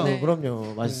다르거든요. 먹어도 네.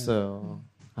 그럼요. 맛있어요.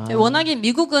 워낙에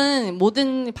미국은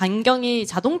모든 반경이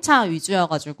자동차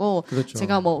위주여가지고 그렇죠.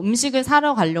 제가 뭐 음식을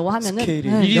사러 가려고 하면은 스케일이.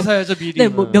 미리 몇- 사야죠, 미리. 네,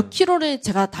 뭐 몇 킬로를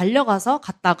제가 달려가서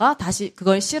갔다가 다시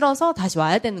그걸 실어서 다시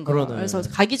와야 되는 거예요. 그러네. 그래서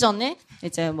가기 전에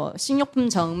이제 뭐 식료품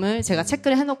정을 제가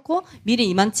체크를 해놓고 미리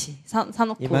이만치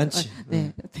사놓고. 이만치.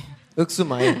 네. 억수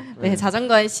마일. 네,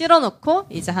 자전거에 실어놓고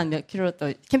이제 한 몇 킬로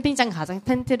또 캠핑장 가서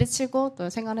텐트를 치고 또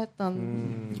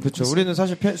생활했던. 그렇죠. 우리는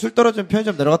사실 술 떨어지면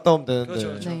편의점 내려갔다 오면 되는데. 그렇죠,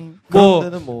 그렇죠. 네. 그런 뭐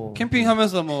데는 뭐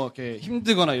캠핑하면서 뭐 이렇게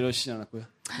힘들거나 이러시지 않았고요.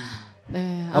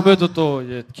 네. 아무래도 또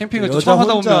이제 캠핑을 또 여자 처음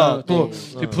하다 혼자 보면 또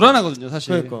네. 되게 불안하거든요,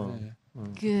 사실. 그러니까. 네.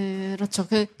 그렇죠.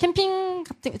 캠핑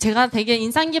같은, 제가 되게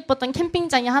인상 깊었던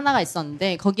캠핑장이 하나가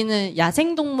있었는데, 거기는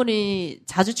야생동물이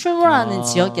자주 출몰하는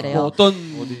지역이래요. 뭐 어떤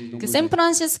그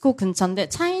샌프란시스코 근처인데,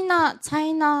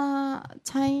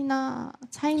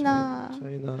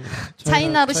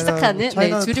 차이나로 시작하는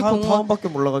네, 주류공원. 타운밖에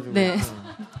몰라가지고. 네.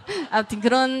 아무튼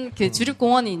그런 주류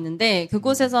공원이 있는데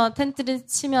그곳에서 텐트를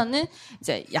치면은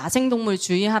이제 야생동물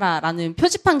주의하라라는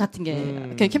표지판 같은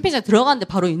게 캠핑장에 들어가는데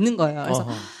바로 있는 거예요. 그래서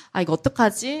이거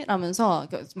어떡하지? 라면서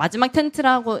마지막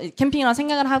텐트라고 캠핑이라고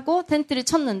생각을 하고 텐트를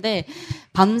쳤는데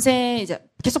밤새 이제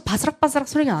계속 바스락바스락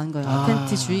소리가 나는 거예요.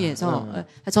 텐트 주위에서.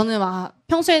 저는 막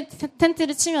평소에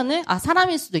텐트를 치면은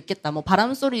사람일 수도 있겠다. 뭐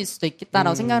바람 소리일 수도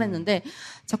있겠다라고 생각을 했는데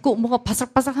자꾸 뭐가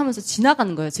바스락바스락 하면서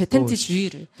지나가는 거예요. 제 텐트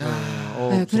주위를.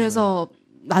 네, 그래서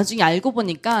나중에 알고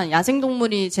보니까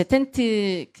야생동물이 제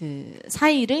텐트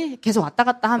사이를 계속 왔다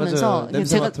갔다 하면서 맞아요.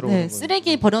 제가 들어오는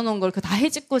쓰레기 버려놓은 걸 다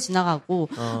헤집고 지나가고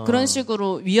그런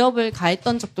식으로 위협을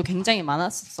가했던 적도 굉장히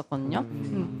많았었거든요.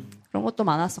 그런 것도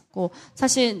많았었고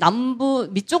사실 남부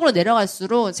밑쪽으로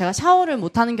내려갈수록 제가 샤워를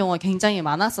못하는 경우가 굉장히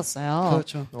많았었어요.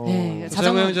 그렇죠. 네,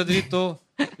 자전거 여행자들이 또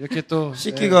이렇게 또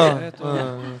씻기가 네, 또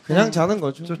그냥 자는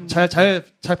거죠. 잘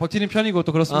버티는 편이고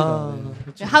또 그렇습니다.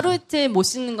 네. 하루 이틀 못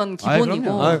씻는 건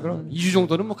기본이고 그럼요. 그럼. 2주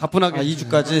정도는 뭐 가뿐하게.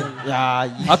 2주까지. 야,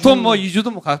 2주. 아톰 뭐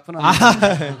 2주도 뭐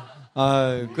가뿐하게.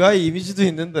 그 아이 이미지도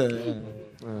있는데.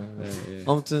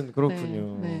 아무튼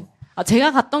그렇군요. 네.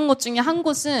 제가 갔던 곳 중에 한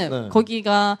곳은 네.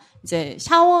 거기가 이제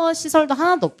샤워 시설도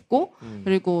하나도 없고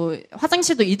그리고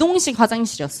화장실도 이동식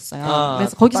화장실이었어요.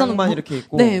 그래서 거기서는 땅만 이렇게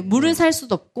있고. 물을 살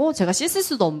수도 없고 제가 씻을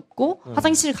수도 없고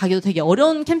화장실 가기도 되게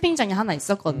어려운 캠핑장이 하나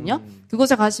있었거든요.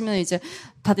 그곳에 가시면 이제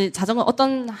다들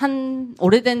어떤 한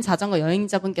오래된 자전거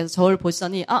여행자분께서 저를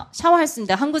보시더니 샤워할 수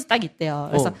있는데 한 곳이 딱 있대요.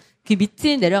 그래서 그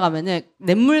밑에 내려가면은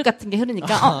냇물 같은 게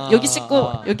흐르니까 여기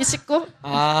씻고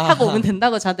하고 오면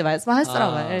된다고 저한테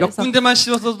말씀하시더라고요. 몇 그래서 군데만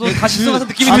씻었어도 다 씻어 같은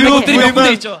느낌이 아, 드는 네. 것들이 몇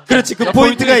군데 있죠. 그렇지, 그 몇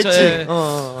포인트가 있지. 예.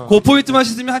 그 그 포인트만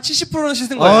씻으면 한 70%는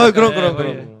씻은 거예요.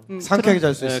 그럼. 상쾌하게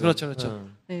잘 수 있어. 네, 그렇죠.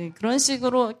 네, 그런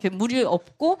식으로 이렇게 물이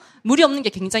없는 게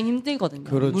굉장히 힘들거든요.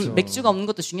 그렇죠. 맥주가 없는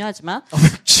것도 중요하지만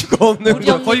맥주가 없는 물이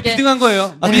거. 없는 거의 게- 비등한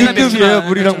거예요. 물이랑 맥주랑. 맥주랑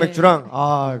물이랑 네. 맥주랑.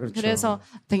 그렇죠. 그래서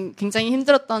굉장히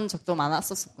힘들었던 적도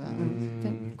많았었고요.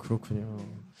 그렇군요.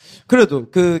 그래도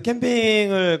그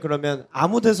캠핑을 그러면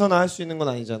아무 데서나 할 수 있는 건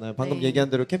아니잖아요. 방금 네. 얘기한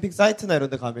대로 캠핑 사이트나 이런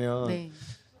데 가면 네.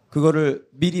 그거를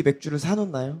미리 맥주를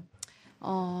사놓나요?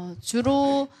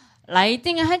 주로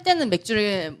라이딩을 할 때는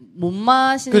맥주를 못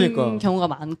마시는 경우가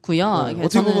많고요.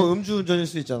 어떻게 보면 음주운전일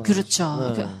수 있잖아요.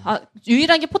 그렇죠.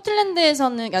 유일하게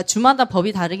포틀랜드에서는 그러니까 주마다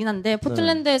법이 다르긴 한데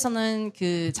포틀랜드에서는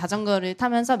그 자전거를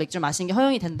타면서 맥주를 마시는 게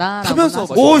허용이 된다. 타면서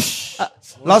오씨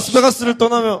라스베가스를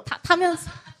떠나면 타면서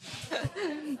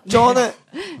전에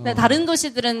네, 다른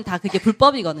도시들은 다 그게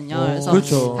불법이거든요. 그래서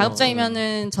그렇죠.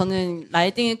 가급적이면은 저는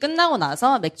라이딩이 끝나고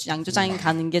나서 맥주 양조장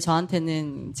가는 게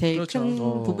저한테는 제일 그렇죠. 큰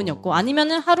부분이었고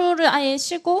아니면은 하루를 아예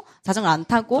쉬고 자전거 안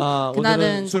타고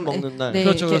그날은 술 먹는 날. 네,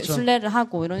 그렇죠, 이렇게 그렇죠. 술래를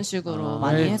하고 이런 식으로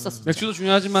많이 했었어요. 맥주도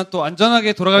중요하지만 또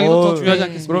안전하게 돌아가기도 더 중요하지 네.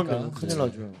 않겠습니까? 그러면 큰일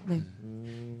나죠. 네.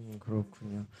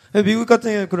 그렇군요. 미국 같은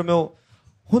경우는 그러면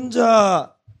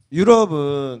혼자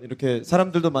유럽은 이렇게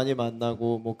사람들도 많이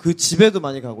만나고 뭐 그 집에도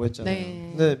많이 가고 했잖아요.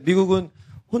 네. 근데 미국은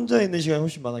혼자 있는 시간이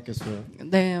훨씬 많았겠어요.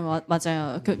 네,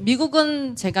 맞아요.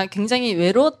 미국은 제가 굉장히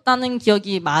외로웠다는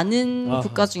기억이 많은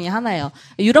국가 중에 하나예요.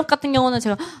 유럽 같은 경우는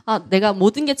제가, 내가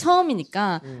모든 게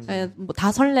처음이니까, 뭐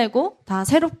다 설레고, 다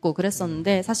새롭고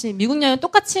그랬었는데, 사실 미국 여행은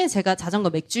똑같이 제가 자전거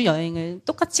맥주 여행을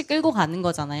똑같이 끌고 가는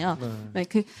거잖아요. 네,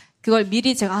 그걸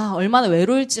미리 제가 얼마나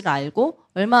외로울지를 알고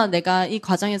얼마나 내가 이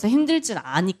과정에서 힘들지를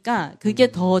아니까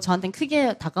그게 더 저한테는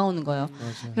크게 다가오는 거예요.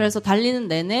 그래서 달리는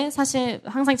내내 사실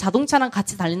항상 자동차랑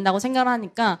같이 달린다고 생각을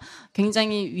하니까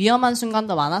굉장히 위험한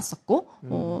순간도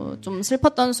많았었고 좀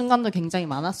슬펐던 순간도 굉장히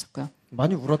많았었고요.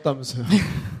 많이 울었다면서요?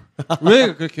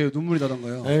 왜 그렇게 눈물이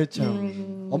나던가요? 에이,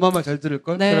 참. 엄마 말 잘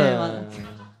들을걸? 네,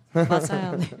 그래.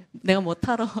 맞아요. 네. 내가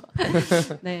못하러.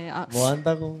 네. 뭐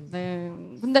한다고? 네.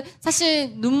 근데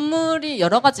사실 눈물이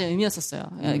여러 가지 의미였었어요.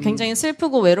 굉장히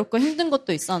슬프고 외롭고 힘든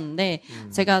것도 있었는데,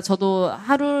 저도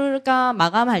하루가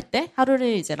마감할 때,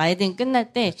 하루를 이제 라이딩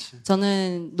끝날 때,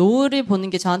 저는 노을을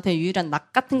보는 게 저한테 유일한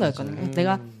낙 같은 거였거든요.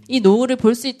 내가 이 노을을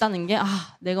볼 수 있다는 게,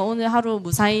 내가 오늘 하루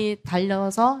무사히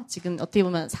달려서 지금 어떻게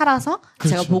보면 살아서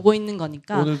제가 보고 있는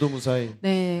거니까. 오늘도 무사히.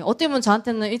 네. 어떻게 보면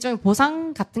저한테는 일종의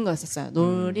보상 같은 거였었어요.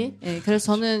 노을이. 네, 그래서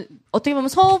저는 어떻게 보면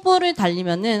서부를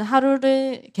달리면은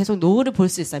하루를 계속 노을을 볼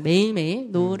수 있어요. 매일매일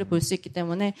노을을 볼 수 있기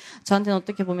때문에 저한테는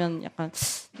어떻게 보면 약간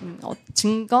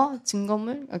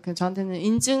증거물? 저한테는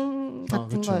인증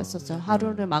같은 거였었죠.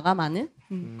 하루를 마감하는.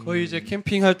 거의 이제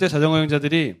캠핑할 때 자전거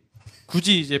여행자들이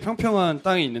굳이 이제 평평한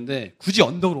땅이 있는데 굳이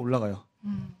언덕으로 올라가요.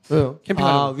 왜요?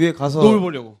 캠핑하려고. 위에 가서 노을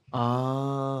보려고.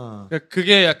 그러니까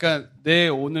그게 약간 내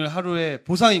오늘 하루의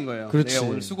보상인 거예요. 그렇지. 내가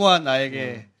오늘 수고한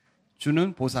나에게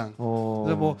주는 보상. 어.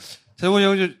 그래서 뭐 자전거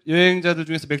여행자들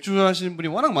중에서 맥주 하시는 분이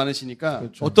워낙 많으시니까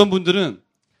그렇죠. 어떤 분들은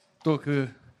또 그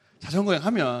자전거 여행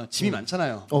하면 짐이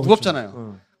많잖아요. 그렇죠.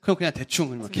 무겁잖아요. 그럼 그냥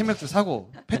대충 캔맥주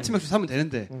사고 페트맥주 사면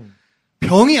되는데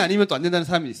병이 아니면 또 안 된다는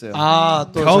사람이 있어요.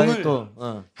 또 병을 자기 또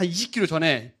한 20km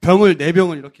전에 병을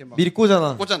 4병을 이렇게 막 미리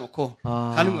꽂아놔. 꽂아놓고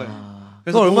가는 거예요.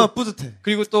 그래서 얼마나 뿌듯해.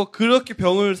 그리고 또 그렇게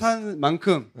병을 산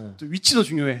만큼 또 위치도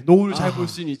중요해. 노을을 잘 볼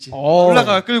수 있는 위치.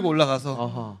 끌고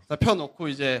올라가서 펴놓고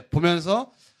이제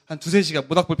보면서 한 2-3시간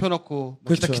모닥불 펴놓고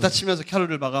그렇죠. 기타 치면서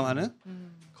하루를 마감하는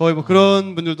거의 뭐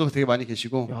그런 분들도 되게 많이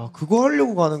계시고. 야, 그거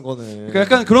하려고 가는 거네. 그러니까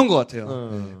약간 그런 것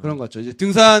같아요. 네, 그런 것 같죠. 이제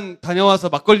등산 다녀와서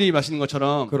막걸리 마시는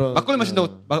것처럼 막걸리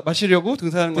마신다고 마시려고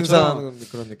등산하는 것처럼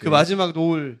그런 느낌. 그 마지막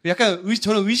노을 약간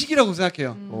저는 의식이라고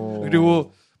생각해요.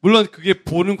 그리고 물론 그게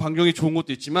보는 광경이 좋은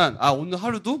것도 있지만 오늘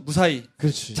하루도 무사히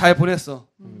그렇지. 잘 보냈어.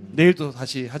 내일도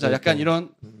다시 하자. 약간 이런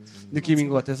느낌인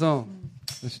것 같아서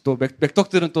또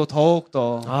맥덕들은 또 더욱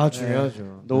더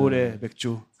중요하죠. 노을의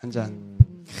맥주 한 잔.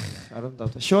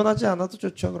 아름답다. 시원하지 않아도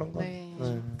좋죠 그런 거. 네.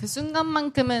 그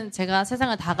순간만큼은 제가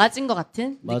세상을 다 가진 것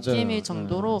같은 느낌일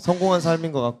정도로 성공한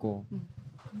삶인 것 같고.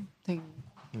 되게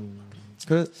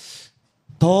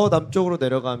더 남쪽으로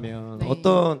내려가면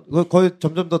거의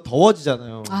점점 더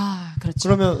더워지잖아요. 그렇죠.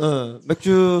 그러면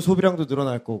맥주 소비량도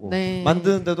늘어날 거고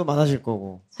만드는 데도 많아질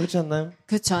거고 그렇지 않나요?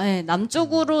 그렇죠. 네,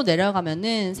 남쪽으로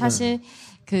내려가면은 사실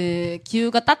그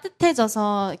기후가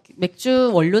따뜻해져서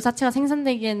맥주 원료 자체가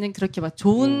생산되기에는 그렇게 막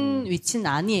좋은 위치는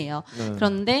아니에요.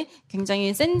 그런데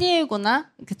굉장히 샌디에고나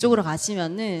그쪽으로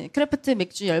가시면은 크래프트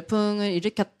맥주 열풍을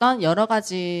일으켰던 여러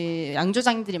가지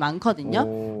양조장들이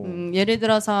많거든요. 예를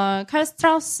들어서 칼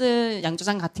스트라우스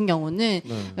양조장 같은 경우는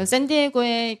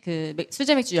샌디에고의 그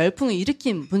수제 맥주 열풍을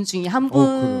일으킨 분 중에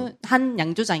한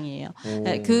양조장이에요.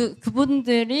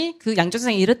 그분들이 그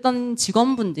양조장에 일했던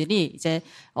직원분들이 이제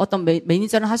어떤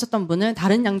매니저를 하셨던 분은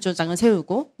다른 양조장을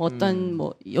세우고 어떤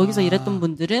여기서 일했던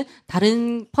분들은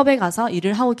다른 펍에 가서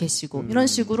일을 하고 계시고 이런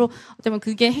식으로 어쩌면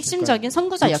그게 핵심적인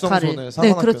선구자 역할을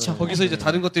그렇죠. 거기서 이제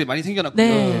다른 것들이 많이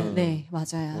생겨났고요. 네,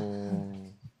 맞아요.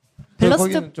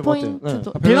 밸러스트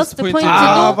포인트도 밸러스트 그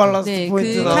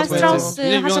포인트 칼스트라우스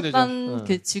하셨던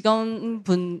그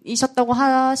직원분이셨다고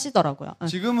하시더라고요.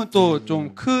 지금은 또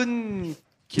좀 큰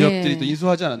기업들이 네. 또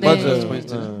인수하지 않았나요? 맞아요.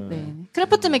 저번에는. 네.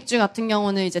 크래프트 맥주 같은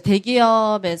경우는 이제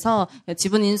대기업에서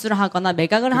지분 인수를 하거나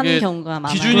매각을 하는 경우가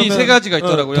많아요. 기준이 세 가지가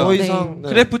있더라고요. 더 이상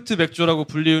크래프트 맥주라고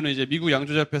불리우는 이제 미국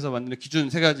양조장에서 만드는 기준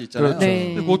세 가지 있잖아요. 그렇죠.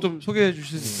 네. 그거 좀 소개해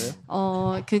주실 수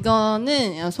있어요?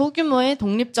 그거는 소규모의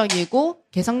독립적이고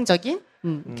개성적인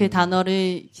그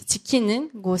단어를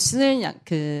지키는 곳을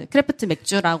그 크래프트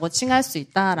맥주라고 칭할 수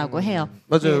있다라고 해요.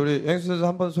 맞아요. 우리 여행수에서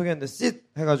한번 소개했는데 SIT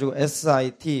해가지고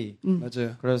SIT.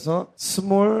 맞아요. 그래서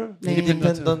스몰, 네.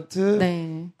 인디펜던트,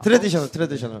 네.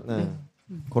 트래디셔널. 네.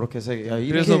 그렇게 세 개. 야,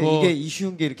 그래서 이게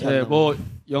이쉬운 게 이렇게 안 네, 나와. 뭐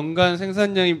연간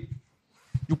생산량이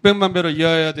 600만 배럴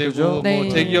이하여야 되고 그죠? 뭐 네.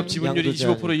 대기업 지분율이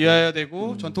양도 25% 이하여야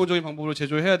되고 전통적인 방법으로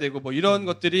제조해야 되고 뭐 이런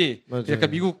것들이 맞아요.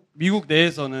 약간 미국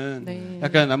내에서는 네.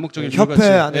 약간 남북적인 협회 룰같이,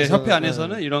 안에서는, 협회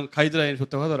안에서는 이런 가이드라인이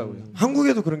좋다고 하더라고요.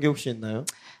 한국에도 그런 게 혹시 있나요?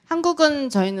 한국은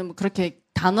저희는 뭐 그렇게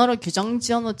단어로 규정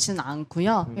지어놓지는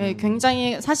않고요.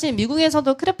 굉장히 사실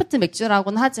미국에서도 크래프트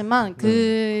맥주라고는 하지만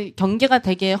그 경계가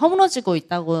되게 허물어지고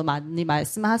있다고 많이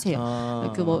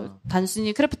말씀하세요. 그 뭐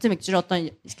단순히 크래프트 맥주를 어떤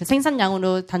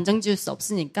생산량으로 단정 지을 수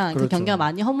없으니까 그렇죠. 그 경계가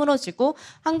많이 허물어지고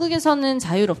한국에서는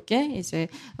자유롭게 이제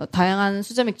다양한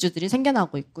수제 맥주들이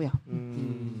생겨나고 있고요.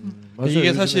 맞아요. 이게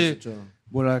요즘에 사실 진짜.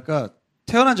 뭐랄까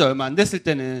태어난 지 얼마 안 됐을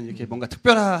때는 이렇게 뭔가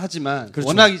특별하지만 그렇죠.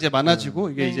 워낙 이제 많아지고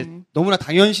이게 네. 이제 너무나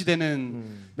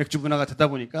당연시되는 맥주 문화가 되다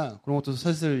보니까 그런 것도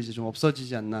사실 이제 좀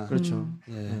없어지지 않나. 그렇죠.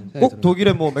 예, 생각이 꼭 들어요.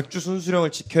 독일의 뭐 맥주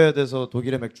순수령을 지켜야 돼서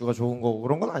독일의 맥주가 좋은 거고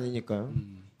그런 건 아니니까요.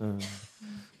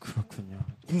 그렇군요.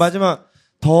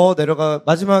 그럼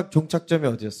마지막 종착점이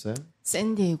어디였어요?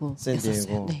 샌디에고.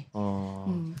 샌디에고. 네.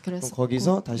 그럼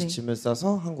거기서 다시 네. 짐을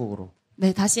싸서 한국으로.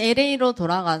 네, 다시 LA로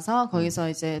돌아가서 거기서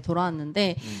이제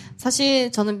돌아왔는데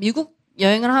사실 저는 미국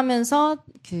여행을 하면서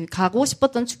그 가고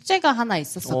싶었던 축제가 하나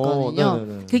있었었거든요.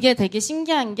 네네네. 그게 되게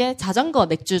신기한 게 자전거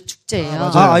맥주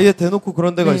축제예요. 아예 대놓고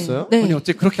그런 데가 네, 있어요? 네. 아니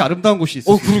어떻게 그렇게 아름다운 곳이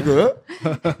있어요? 그러게?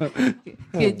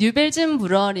 그 뉴벨즘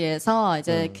브러리에서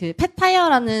이제 그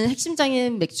팻타이어라는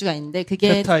핵심적인 맥주가 있는데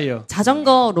그게 팻타이어.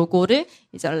 자전거 로고를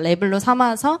이제 레벨로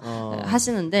삼아서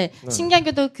하시는데 네.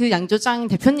 신기하게도 그 양조장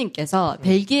대표님께서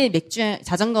벨기에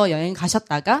자전거 여행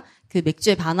가셨다가 그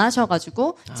맥주에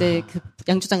반하셔가지고 이제 그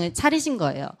양조장을 차리신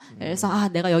거예요. 그래서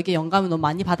내가 여기에 영감을 너무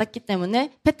많이 받았기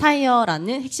때문에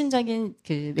팻타이어라는 핵심적인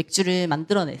그 맥주를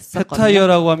만들어냈었거든요.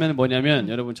 팻타이어라고 하면 뭐냐면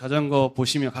여러분 자전거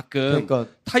보시면 가끔 그러니까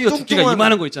타이어 두께가 뚱뚱한-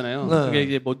 이만한 거 있잖아요. 네. 그게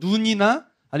이게 뭐 눈이나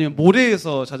아니면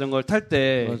모래에서 자전거를 탈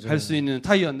때 맞아요. 갈 수 있는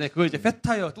타이어인데 그걸 이제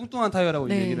팻타이어, 뚱뚱한 타이어라고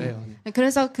네. 얘기를 해요.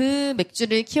 그래서 그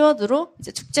맥주를 키워드로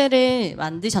이제 축제를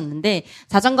만드셨는데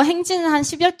자전거 행진을 한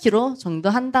 10여 킬로 정도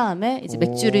한 다음에 이제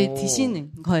맥주를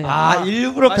드시는 거예요.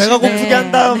 일부러 배가 고프게 네.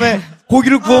 한 다음에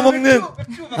고기를 구워 먹는.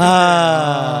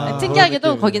 특이하게도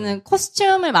그런 느낌. 거기는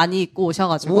코스튬을 많이 입고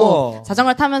오셔가지고 우와.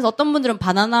 자전거를 타면서 어떤 분들은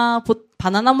바나나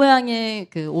모양의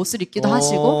그 옷을 입기도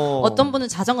하시고 어떤 분은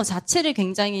자전거 자체를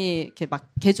굉장히 이렇게 막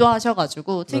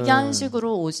개조하셔가지고 특이한 네.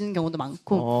 식으로 오시는 경우도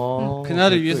많고.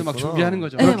 그날을 위해서 막 있구나. 준비하는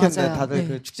거죠. 네, 그렇겠네. 맞아요. 다들 네.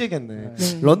 그 축제겠네.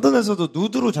 네. 런던에서도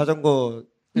누드로 자전거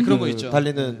네, 그런 거 그 있죠.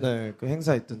 달리는 그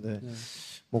행사 있던데.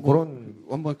 뭐 그런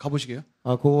한번 가보시게요.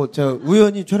 그거 제가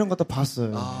우연히 촬영 갔다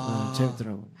봤어요. 아.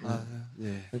 재밌더라고.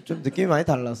 네. 좀 느낌이 많이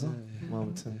달라서. 뭐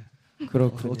아무튼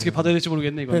그렇군요. 어떻게 받아야 될지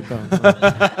모르겠네 이거. 그러니까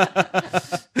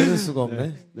그럴 수가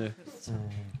없네. 네.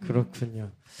 그렇군요.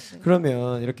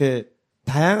 그러면 이렇게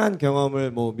다양한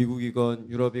경험을 뭐 미국이건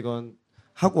유럽이건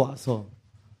하고 와서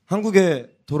한국에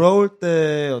돌아올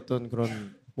때 어떤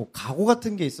그런 뭐 각오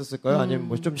같은 게 있었을까요? 아니면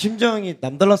뭐 좀 심정이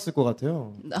남달랐을 것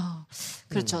같아요.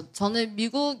 그렇죠. 저는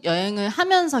미국 여행을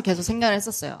하면서 계속 생각을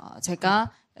했었어요.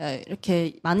 제가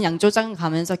이렇게 많은 양조장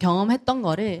가면서 경험했던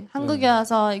거를 한국에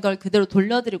와서 이걸 그대로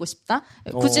돌려드리고 싶다.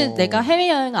 굳이 내가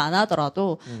해외여행을 안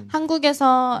하더라도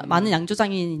한국에서 많은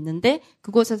양조장이 있는데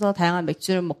그곳에서 다양한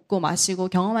맥주를 먹고 마시고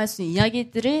경험할 수 있는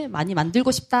이야기들을 많이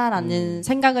만들고 싶다라는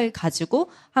생각을 가지고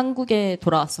한국에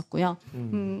돌아왔었고요.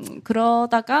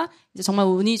 그러다가 이제 정말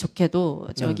운이 좋게도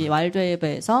여기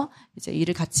와일드웨이브에서 이제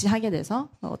일을 같이 하게 돼서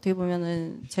어떻게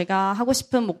보면은 제가 하고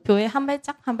싶은 목표에 한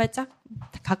발짝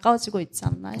가까워지고 있지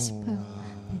않나 싶어요.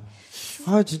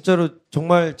 진짜로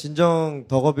정말 진정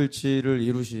덕업일치를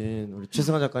이루신 우리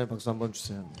최승환 작가님 박수 한번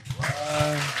주세요.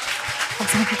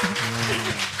 감사합니다.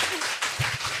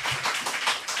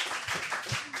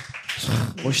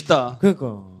 멋있다.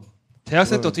 그러니까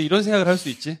대학생 때 어떻게 이런 생각을 할 수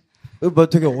있지? 뭐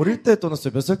되게 어릴 때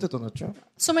떠났어요. 몇 살 때 떠났죠?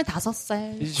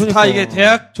 25살. 이제 다 이게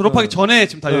대학 졸업하기 전에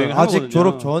지금 다 여행을 하는 아직 거거든요.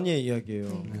 졸업 전의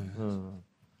이야기예요.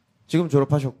 지금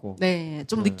졸업하셨고. 네,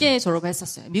 좀 늦게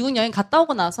졸업했었어요. 미국 여행 갔다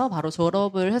오고 나서 바로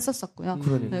졸업을 했었었고요.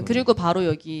 네, 그리고 바로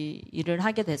여기 일을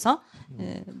하게 돼서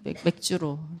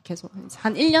맥주로 계속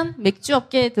한 1년? 맥주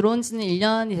업계에 들어온 지는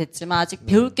 1년이 됐지만 아직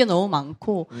배울 게 너무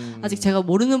많고 아직 제가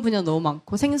모르는 분야 너무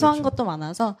많고 생소한 그렇죠. 것도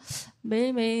많아서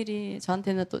매일매일이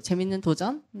저한테는 또 재밌는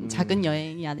도전, 작은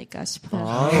여행이 아닐까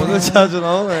싶어요. 오늘 자주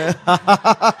나오네.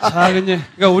 작은 일.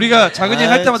 그러니까 우리가 작은 일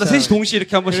할 때마다 참. 셋이 동시에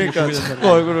이렇게 한 번씩 그러니까 보게 자꾸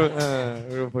되잖아요.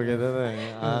 얼굴을 보게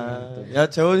되네. 야,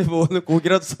 재원이 뭐 오늘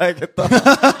고기라도 사야겠다.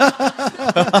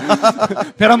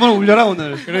 벨 한번 울려라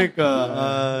오늘.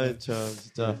 그러니까, 참,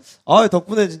 진짜.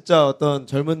 덕분에 진짜 어떤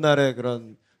젊은 날의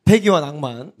그런 패기와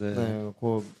낭만. 네.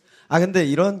 근데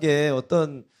이런 게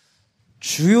어떤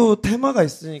주요 테마가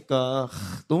있으니까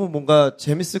너무 뭔가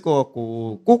재밌을 것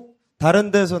같고 꼭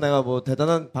다른 데서 내가 뭐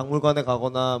대단한 박물관에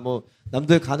가거나 뭐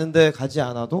남들 가는데 가지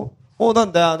않아도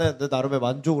난 내 안에 내 나름의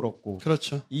만족을 얻고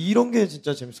그렇죠. 이런 게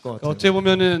진짜 재밌을 것 같아요. 어찌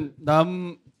보면은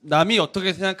남이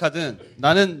어떻게 생각하든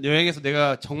나는 여행에서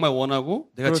내가 정말 원하고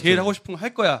내가 그렇죠. 제일 하고 싶은 거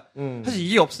할 거야. 사실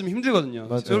이게 없으면 힘들거든요.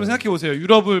 맞아요. 여러분 생각해 보세요.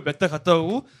 유럽을 몇 달 갔다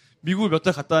오고 미국을 몇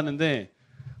달 갔다 왔는데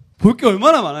볼 게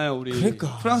얼마나 많아요, 우리.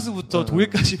 그러니까. 프랑스부터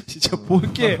독일까지 진짜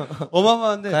볼 게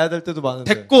어마어마한데. 가야 될 때도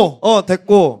많은데. 됐고.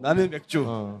 됐고. 나는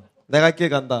맥주. 내가 갈 길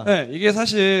간다. 네, 이게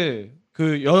사실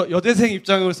그 여대생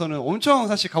입장으로서는 엄청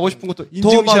사실 가고 싶은 것도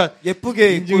인증샷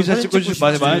예쁘게 인증샷 찍고 싶지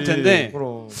많을 텐데.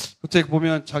 그럼. 그때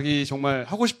보면 자기 정말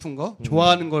하고 싶은 거,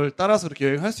 좋아하는 걸 따라서 이렇게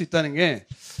여행할 수 있다는 게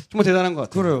정말 대단한 것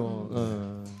같아요.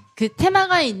 그래요. 그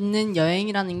테마가 있는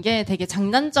여행이라는 게 되게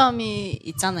장단점이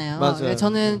있잖아요. 맞아요.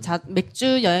 저는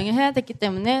맥주 여행을 해야 됐기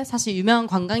때문에 사실 유명한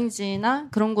관광지나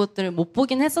그런 곳들을 못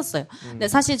보긴 했었어요. 근데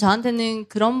사실 저한테는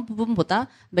그런 부분보다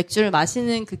맥주를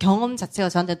마시는 그 경험 자체가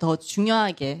저한테 더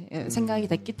중요하게 생각이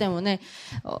됐기 때문에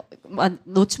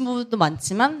놓친 부분도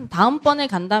많지만 다음번에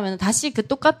간다면 다시 그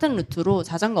똑같은 루트로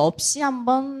자전거 없이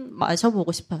한번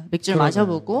마셔보고 싶어요. 맥주를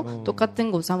마셔보고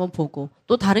똑같은 곳을 한번 보고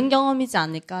또 다른 경험이지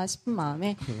않을까 싶은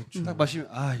마음에 딱 마시면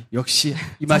역시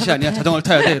이 맛이 아니야. 자전거를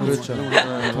타야 돼. 그렇죠.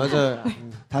 맞아요.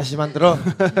 다시 만들어.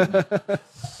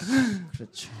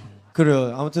 그렇죠.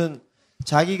 그래요. 아무튼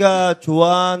자기가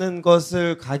좋아하는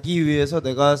것을 가기 위해서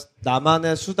내가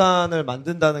나만의 수단을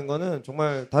만든다는 거는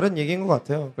정말 다른 얘기인 것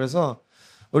같아요. 그래서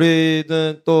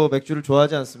우리는 또 맥주를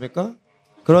좋아하지 않습니까?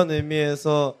 그런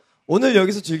의미에서 오늘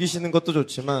여기서 즐기시는 것도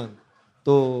좋지만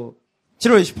또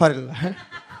 7월 28일 날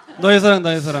너의 사랑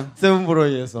나의 사랑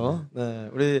세븐브로이에서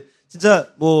우리 진짜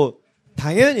뭐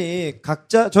당연히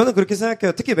각자 저는 그렇게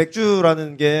생각해요. 특히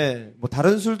맥주라는 게 뭐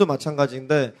다른 술도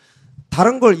마찬가지인데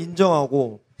다른 걸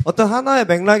인정하고 어떤 하나의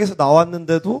맥락에서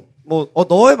나왔는데도 뭐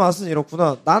너의 맛은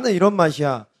이렇구나. 나는 이런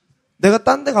맛이야. 내가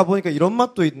딴 데 가보니까 이런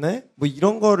맛도 있네. 뭐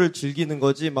이런 거를 즐기는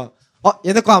거지. 막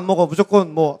얘네 거 안 먹어.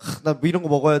 무조건 나 뭐 이런 거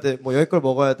먹어야 돼. 뭐 여기 걸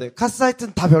먹어야 돼.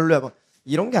 카사이트는 다 별로야. 막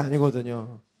이런 게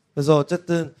아니거든요. 그래서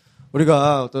어쨌든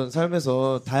우리가 어떤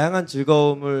삶에서 다양한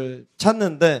즐거움을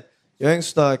찾는데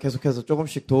여행수다 계속해서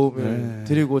조금씩 도움을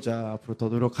드리고자 앞으로 더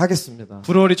노력하겠습니다.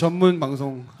 브루어리 전문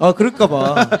방송.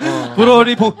 그럴까봐.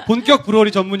 브루어리 본격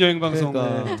브루어리 전문 여행 방송.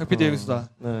 그러니까. 탁피디 여행수다.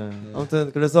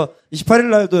 아무튼 그래서 28일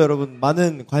날도 여러분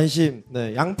많은 관심.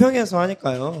 양평에서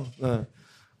하니까요.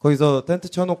 거기서 텐트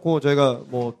쳐놓고 저희가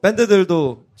뭐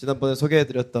밴드들도 지난번에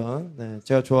소개해드렸던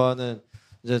제가 좋아하는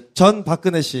이제 전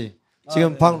박근혜 씨.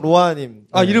 지금 박로아님.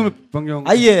 이름을 변경.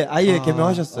 아예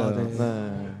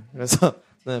개명하셨어요. 그래서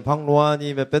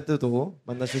박로아님의 밴드도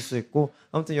만나실 수 있고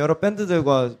아무튼 여러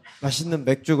밴드들과 맛있는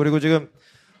맥주 그리고 지금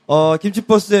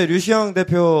김치버스의 류시영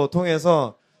대표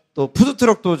통해서 또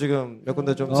푸드트럭도 지금 몇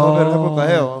군데 좀 섭외를 해볼까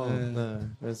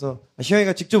해요. 그래서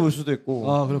시영이가 직접 올 수도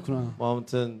있고. 그렇구나. 뭐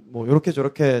아무튼 뭐 요렇게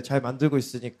저렇게 잘 만들고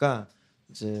있으니까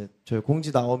이제 저희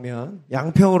공지 나오면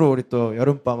양평으로 우리 또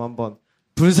여름밤 한번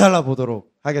불살라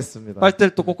보도록 하겠습니다.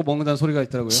 빨대를 또 꽂고 먹는다는 소리가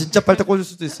있더라고요. 진짜 빨대 꽂을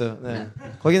수도 있어요.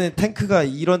 거기는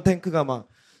이런 탱크가 막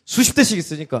수십 대씩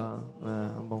있으니까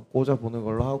한번 꽂아보는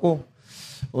걸로 하고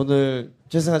오늘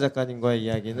최승아 작가님과의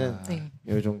이야기는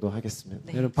이 정도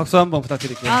하겠습니다. 여러분 박수 한번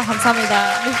부탁드릴게요.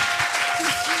 감사합니다.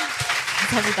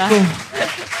 감사합니다.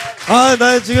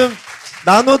 나 지금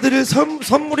나눠드릴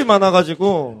선물이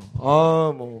많아가지고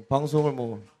뭐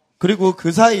방송을 그리고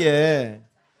그 사이에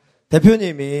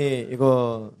대표님이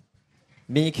이거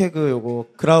미니 케그 요거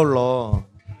그라울러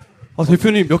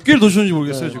대표님 몇 개를 넣으셨는지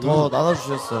모르겠어요 지금. 더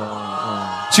나눠주셨어요.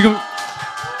 지금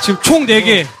총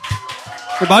 4개.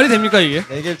 말이 됩니까 이게?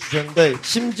 4개를 주셨는데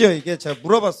심지어 이게 제가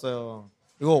물어봤어요.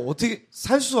 이거 어떻게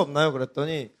살 수 없나요?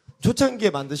 그랬더니 초창기에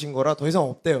만드신 거라 더 이상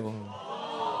없대요.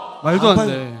 말도 안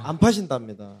돼. 안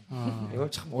파신답니다. 이걸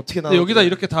참 어떻게 근데 여기다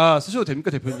이렇게 다 쓰셔도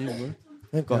됩니까 대표님 이걸?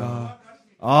 그러니까.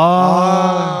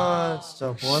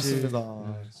 진짜 고맙습니다.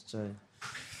 진짜.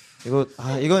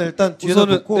 이건 일단 뒤에다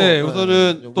우선은, 놓고. 네,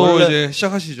 우선은 또 원래 이제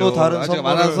시작하시죠. 또 다른 아직 선물을-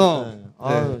 많아서. 네. 네.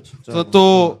 아유, 진짜. 그래서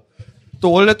또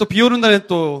원래 또 비 오는 날에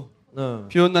또, 네.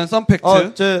 비 오는 날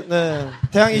썬팩트. 네.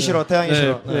 태양이 싫어, 태양이 네,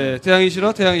 싫어. 네, 태양이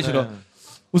싫어, 태양이 싫어. 네.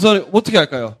 우선 어떻게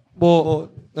할까요?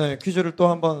 네, 퀴즈를 또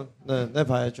한번,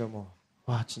 내봐야죠, 뭐.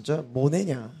 와, 진짜, 뭐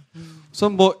내냐.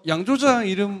 우선 뭐, 양조장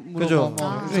이름으로 그죠?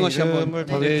 유승환 씨 한번 이름을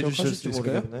다들 내주실 기억하실지 수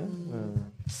있을까요? 모르겠네.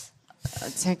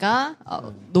 제가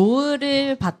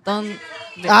노을을 봤던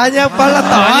네. 아니야,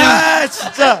 빨랐다. 아니야,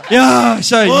 진짜. 야,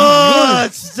 진짜, 와,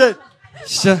 진짜.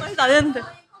 진짜. 안 했는데.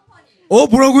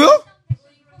 뭐라고요?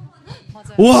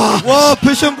 와, 와,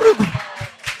 패션 브랜드.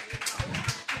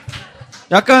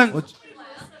 약간,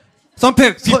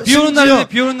 썬팩, 비 오는 심지어- 날에,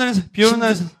 비 오는 날에서.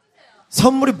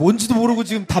 선물이 뭔지도 모르고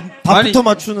지금 답부터 아니-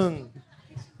 맞추는.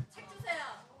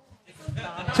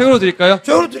 책으로 드릴까요?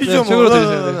 책으로 드리죠, 네, 뭐. 책으로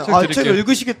드리세요. 네, 책 책을 드릴게요.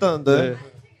 읽으시겠다는데. 네.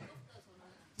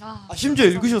 심지어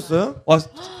읽으셨어요? 와,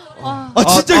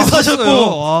 진짜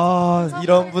사셨고. 와,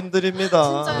 이런 분들입니다.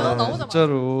 진짜요? 네. 나오자마자.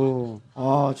 진짜로.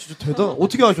 진짜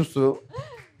어떻게 하셨어요?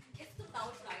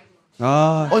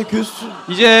 아니, 개수,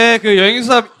 이제 그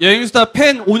여행수다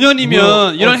팬 5년이면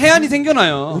뭐야? 이런 해안이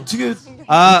생겨나요. 어떻게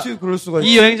그럴 수가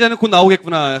이 여행자는 곧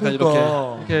나오겠구나. 약간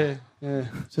그러니까. 이렇게. 예.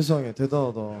 세상에,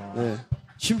 대단하다. 네.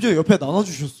 심지어 옆에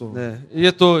나눠주셨어. 네.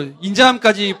 이게 또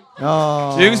인자함까지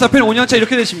야. 여행수다 팬 5년차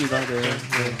이렇게 되십니다. 네.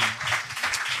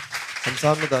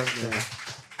 감사합니다. 네.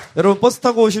 여러분, 버스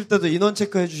타고 오실 때도 인원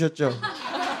체크 해주셨죠?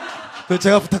 그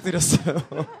제가 부탁드렸어요.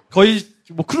 거의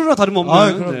뭐 크루나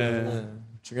다름없는. 그럼요. 네. 네.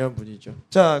 중요한 분이죠.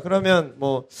 자, 그러면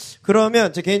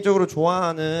제 개인적으로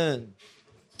좋아하는,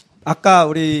 아까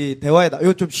우리 대화에,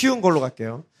 이거 좀 쉬운 걸로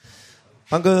갈게요.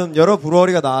 방금 여러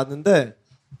브루어리가 나왔는데,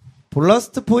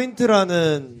 볼라스트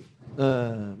포인트라는,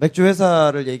 맥주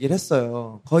회사를 얘기를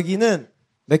했어요. 거기는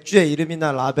맥주의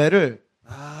이름이나 라벨을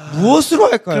무엇으로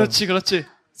할까요? 그렇지.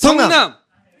 성남!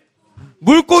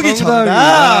 물고기 정답!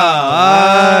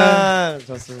 정답입니다.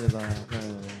 좋습니다. 네.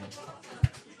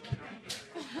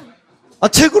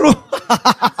 책으로.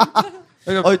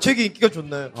 책이 인기가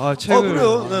좋네. 책을.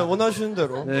 그래요. 네, 원하시는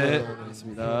대로. 네,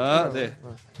 알겠습니다. 네.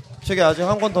 책이 아직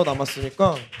한 권 더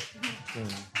남았으니까. 네.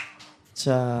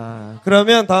 자,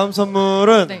 그러면 다음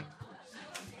선물은. 네.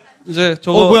 이제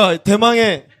저거. 뭐야,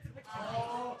 대망의.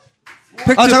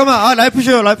 팩트. 잠깐만.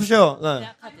 라이프쉐어. 네.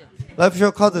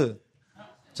 라이프쉐어 카드.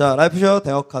 자, 라이프쉐어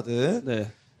대여 카드.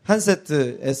 네. 한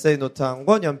세트, 에세이 노트 한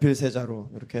권, 연필 3자로.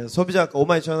 이렇게 소비자 아까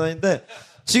 52,000원인데,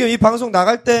 지금 이 방송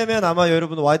나갈 때면 아마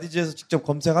여러분 YDG에서 직접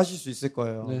검색하실 수 있을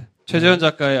거예요. 네. 최재현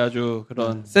작가의 아주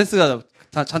그런 센스가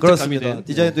잔뜩 그렇습니다. 가미된.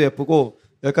 디자인도 예쁘고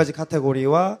 10가지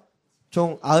카테고리와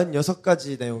총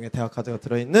 96가지 내용의 대화 카드가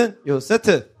들어있는 요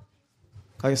세트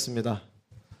가겠습니다.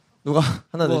 누가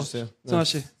하나 내주세요. 승아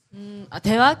씨.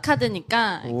 대화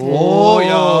카드니까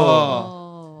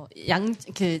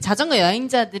자전거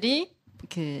여행자들이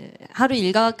하루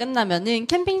일과가 끝나면은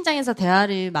캠핑장에서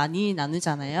대화를 많이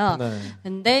나누잖아요. 네.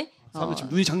 근데 사람들 지금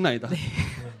눈이 장난 아니다.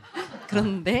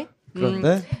 그런데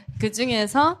그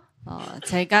중에서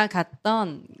제가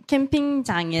갔던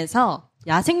캠핑장에서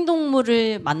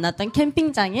야생동물을 만났던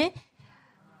캠핑장에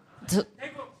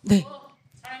네.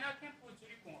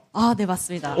 네,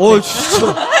 맞습니다.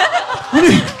 진짜. 아니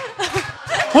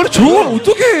저걸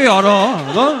어떻게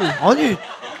알아? 나는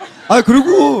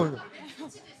그리고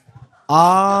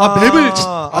맵을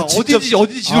진짜.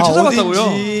 어디지 지도를 찾아봤다고요?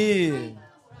 어딘지.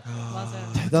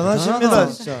 맞아요. 대단하십니다,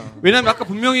 진짜. 왜냐면 아까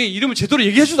분명히 이름을 제대로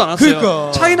얘기해주지도 않았어요.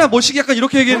 그러니까. 차이나 뭐시기 약간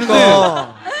이렇게 얘기했는데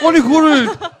그러니까. 아니 그거를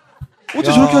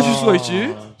어떻게 저렇게 하실 수가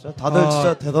있지? 다들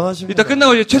진짜 대단하십니다. 이따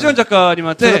끝나고 이제 최재현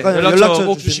작가님한테 작가님 연락처 연락처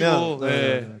꼭 주시면, 주시고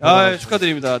네.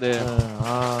 축하드립니다. 네.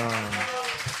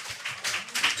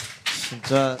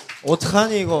 진짜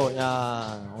어떡하니 이거.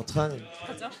 어떡하니.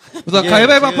 우선 예,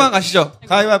 가위바위보 지금- 한판 가시죠.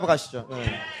 가위바위보 가시죠.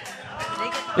 네.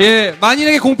 예,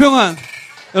 만인에게 공평한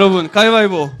여러분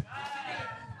가위바위보.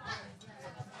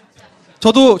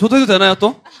 저도 해도 되나요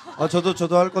또?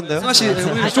 저도 할 건데요. 승아 씨,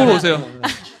 우리 이쪽으로 오세요.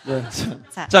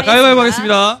 자, 가위바위보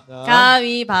하겠습니다. 하겠습니다.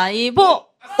 가위바위보.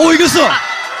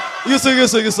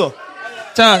 이겼어.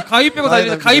 자, 가위 빼고 다 가위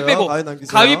내리세요. 가위 남기세요. 빼고. 가위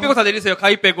남기세요. 가위 빼고 다 내리세요.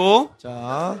 가위 빼고.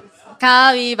 자.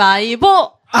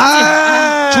 가위바위보.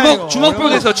 주먹 빼고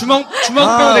내리세요. 주먹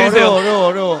빼고 내리세요.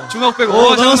 어려워. 주먹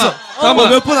빼고. 남았어. 잠깐만.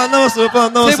 몇 분 안 남았어. 세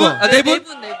분? 네 분?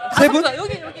 세 분?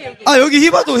 여기. 여기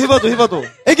희바도.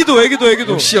 애기도.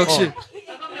 역시.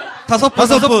 다섯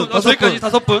분. 저희까지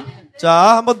 5분.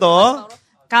 자, 한 번 더.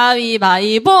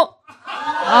 가위바위보.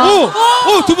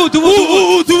 두 분.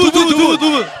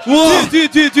 우와. 뒤에.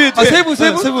 세 분?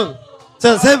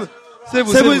 자, 세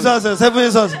분이서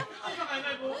하세요.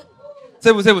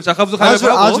 세부. 자, 가부도 가위바위보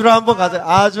하고. 아주라 한번 가자.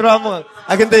 아주라 한번.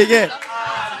 근데 이게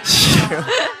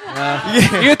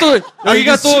이게 또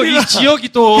여기가 또 이 지역이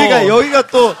또 그러니까 여기가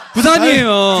또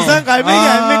부산이에요. 부산 갈매기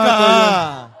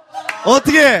아닙니까?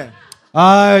 어떻게?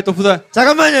 또 부산.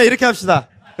 잠깐만요. 이렇게 합시다.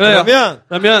 그래요.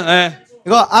 그러면 예.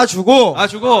 이거 주고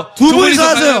두 두 분이서 가위바위보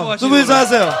하세요. 하시는 두 분이서 거예요.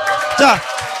 하세요. 자,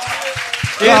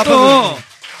 이게 또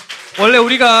원래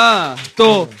우리가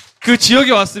또 그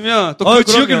지역에 왔으면 또 그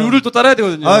지역의 그럼요. 룰을 또 따라야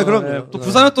되거든요. 그럼요. 예, 또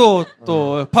부산은 또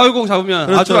파울공 잡으면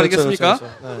그렇죠, 아주 아니겠습니까?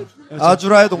 그렇죠. 네.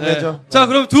 아주라의 동네죠. 네. 자,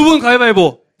 그럼 두 분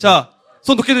가위바위보. 자,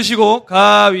 손 높게 드시고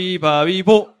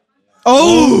가위바위보.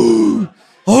 어우,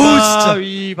 진짜.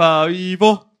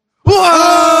 가위바위보.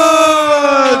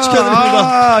 우와!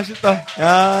 축하드립니다. 아쉽다.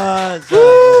 야, 진짜.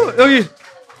 여기.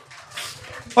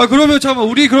 그러면 잠깐만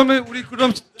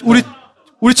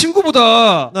우리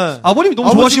친구보다 네. 아버님이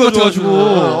너무 좋아하신 것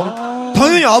같아가지고.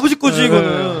 당연히 아버지 거지, 네.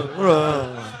 이거는. 그래.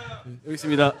 여기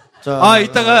있습니다. 자,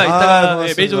 이따가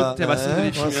고맙습니다. 매니저한테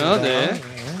말씀드리시면, 고맙습니다. 네.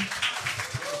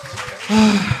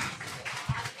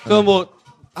 그럼 뭐,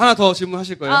 하나 더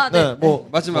질문하실 거예요? 네, 뭐.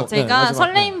 마지막. 제가 마지막.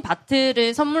 설레임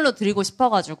바트를 선물로 드리고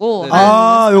싶어가지고 네.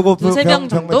 요거 두세 병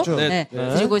정도 병맥주. 네.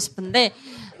 드리고 싶은데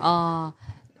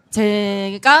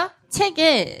제가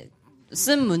책에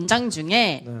쓴 문장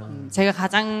중에 제가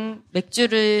가장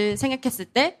맥주를 생각했을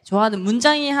때 좋아하는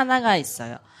문장이 하나가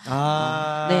있어요.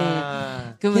 네.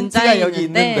 그 문장이 힌트가 여기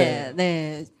있는데,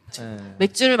 네.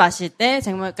 맥주를 마실 때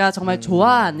정말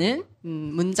좋아하는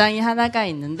문장이 하나가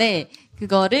있는데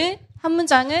그거를 한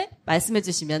문장을 말씀해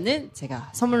주시면은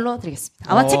제가 선물로 드리겠습니다.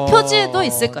 아마 책 표지에도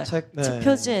있을 거예요. 책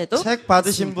표지에도. 책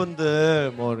받으신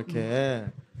분들 뭐 이렇게.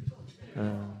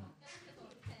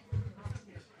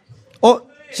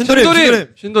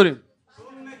 신도림.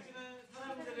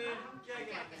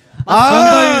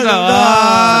 감사합니다.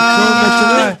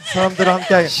 사람들과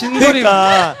함께하게. 신도림.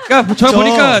 그러니까 저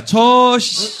보니까 저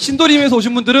신도림에서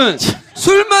오신 분들은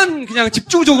술만 그냥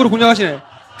집중적으로 공략하시네.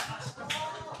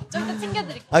 좀 더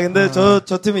챙겨드릴게요. 근데 저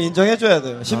팀은 인정해줘야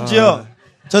돼요. 심지어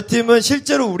저 팀은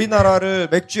실제로 우리나라를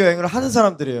맥주 여행을 하는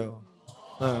사람들이에요.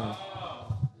 네.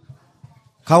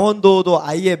 강원도도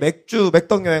아예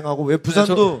맥덕 여행하고 왜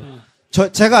부산도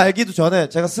제가 알기도 전에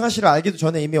제가 승하 씨를 알기도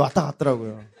전에 이미 왔다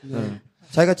갔더라고요. 네.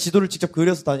 자기가 지도를 직접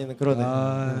그려서 다니는 그런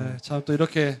애. 참 또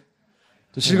이렇게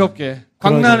또 즐겁게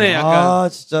광란에 약간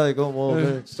진짜 이거 뭐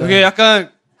진짜. 그게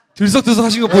약간 들썩들썩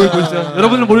하신 거 보이세요?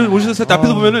 여러분들 모르셨을 때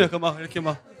앞에서 보면은 약간 막 이렇게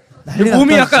막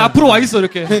몸이 약간 진짜. 앞으로 와 있어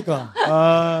이렇게. 그러니까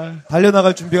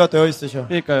달려나갈 준비가 되어 있으셔.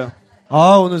 그러니까요.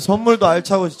 오늘 선물도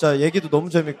알차고 진짜 얘기도 너무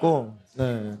재밌고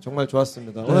네 정말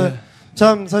좋았습니다. 오늘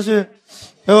참 사실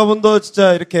배가본도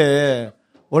진짜 이렇게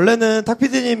원래는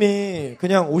탁피디님이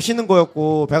그냥 오시는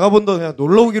거였고 배가본도 그냥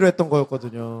놀러 오기로 했던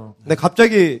거였거든요. 근데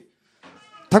갑자기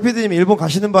탁피디님이 일본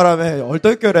가시는 바람에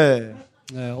얼떨결에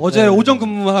어제 오전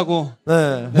근무만 하고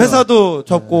회사도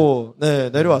접고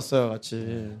내려왔어요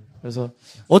같이. 그래서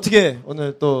어떻게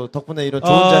오늘 또 덕분에 이런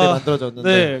좋은 자리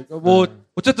만들어졌는데 뭐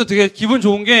어쨌든 되게 기분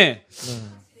좋은 게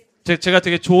제가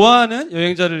되게 좋아하는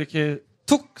여행자를 이렇게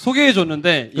툭 소개해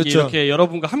줬는데 이게 그렇죠. 이렇게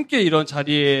여러분과 함께 이런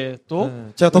자리에 또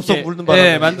제가 덥석 물는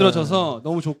바람에 만들어져서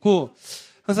너무 좋고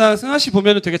항상 승하 씨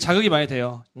보면은 되게 자극이 많이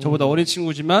돼요. 저보다 어린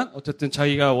친구지만 어쨌든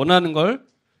자기가 원하는 걸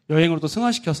여행으로 또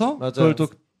승화시켜서 그걸 또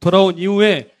돌아온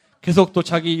이후에 계속 또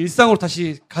자기 일상으로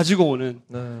다시 가지고 오는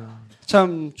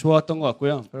참 좋았던 것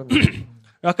같고요.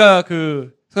 아까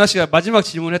그 승하 씨가 마지막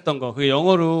질문했던 거 그게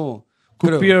영어로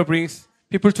Good beer brings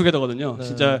people together거든요.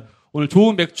 진짜 오늘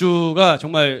좋은 맥주가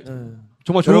정말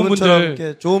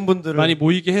좋은 분들 많이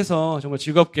모이게 해서 정말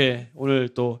즐겁게 오늘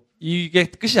또 이게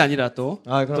끝이 아니라 또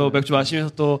맥주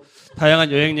마시면서 또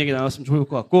다양한 여행 얘기 나눴으면 좋을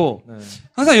것 같고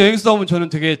항상 여행 수다 오면 저는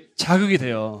되게 자극이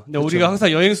돼요. 근데 우리가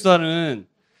항상 여행 수다는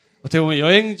어떻게 보면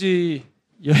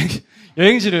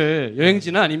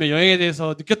여행지나 아니면 여행에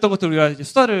대해서 느꼈던 것들 우리가 이제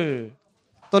수다를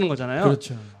떠는 거잖아요.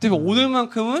 그렇죠. 근데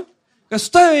오늘만큼은 그냥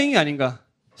수다 여행이 아닌가.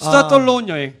 수다 떨러 온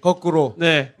여행. 거꾸로.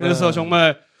 네. 그래서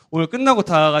정말 오늘 끝나고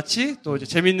다 같이 또 이제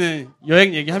재밌는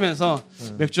여행 얘기하면서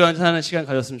맥주 한잔 하는 시간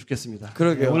가졌으면 좋겠습니다.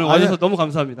 그러게요. 오늘 와주셔서 너무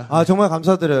감사합니다. 정말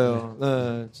감사드려요.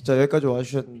 네. 진짜 여기까지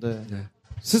와주셨는데.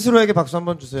 스스로에게 박수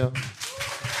한번 주세요.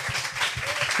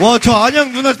 와, 저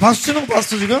안양 누나 박수 치는 거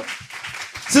봤어, 지금?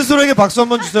 스스로에게 박수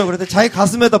한번 주세요. 그랬더니 자기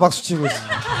가슴에다 박수 치고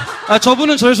있어.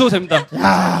 저분은 저 주셔도 됩니다.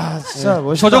 야, 진짜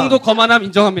멋있다. 저 정도 거만함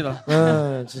인정합니다.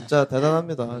 네, 진짜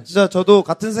대단합니다. 진짜 저도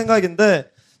같은 생각인데,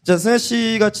 진짜 승혜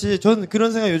씨 같이, 저는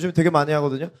그런 생각 요즘 되게 많이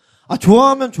하거든요.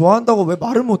 좋아하면 좋아한다고 왜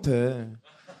말을 못해?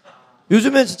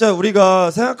 요즘엔 진짜 우리가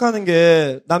생각하는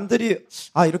게, 남들이,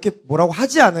 이렇게 뭐라고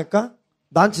하지 않을까?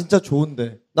 난 진짜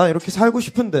좋은데. 난 이렇게 살고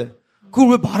싶은데.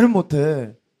 그걸 왜 말을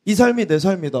못해? 이 삶이 내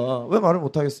삶이다. 왜 말을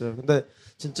못 하겠어요? 근데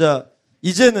진짜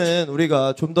이제는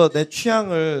우리가 좀 더 내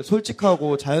취향을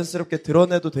솔직하고 자연스럽게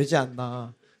드러내도 되지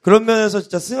않나. 그런 면에서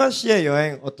진짜 승아 씨의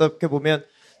여행, 어떻게 보면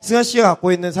승아 씨가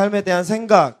갖고 있는 삶에 대한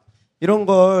생각, 이런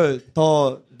걸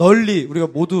더 널리 우리가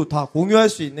모두 다 공유할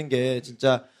수 있는 게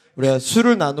진짜 우리가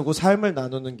술을 나누고 삶을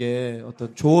나누는 게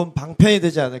어떤 좋은 방편이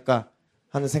되지 않을까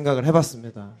하는 생각을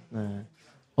해봤습니다. 네.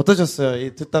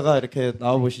 어떠셨어요? 듣다가 이렇게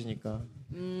나와보시니까.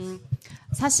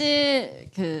 사실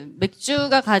그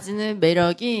맥주가 가지는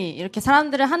매력이 이렇게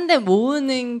사람들을 한데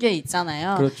모으는 게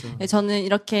있잖아요. 그렇죠. 저는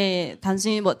이렇게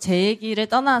단순히 뭐 제 얘기를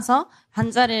떠나서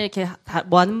한 자리에 이렇게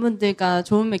많은 분들과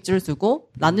좋은 맥주를 두고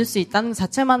나눌 수 있다는 것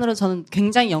자체만으로 저는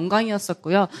굉장히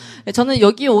영광이었었고요. 저는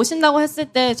여기 오신다고 했을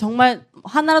때 정말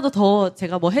하나라도 더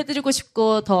제가 뭐 해드리고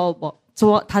싶고 더 뭐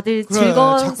다들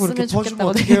즐거웠으면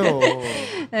좋겠다고.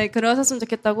 네, 그러셨으면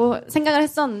좋겠다고 생각을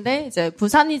했었는데, 이제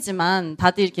부산이지만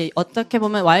다들 이렇게 어떻게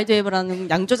보면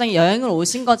와일드웨이브라는 양조장에 여행을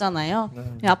오신 거잖아요.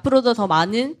 네. 앞으로도 더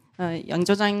많은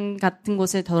양조장 같은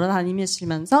곳에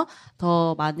돌아다니시면서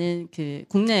더 많은 그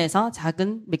국내에서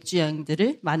작은 맥주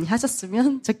여행들을 많이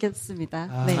하셨으면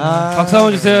좋겠습니다. 네. 박수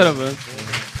한번 주세요, 여러분.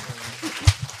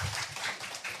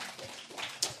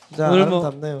 진짜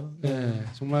아름답네요. 네,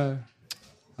 정말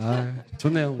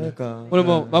좋네요. 오늘. 그러니까 오늘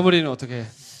뭐 마무리는 어떻게?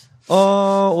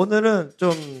 오늘은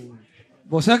좀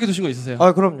뭐 생각해 두신 거 있으세요?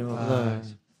 그럼요.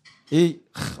 네.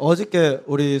 어저께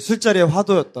우리 술자리의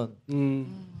화두였던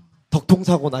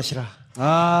덕통사고 나시라.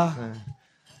 네.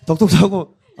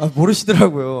 덕통사고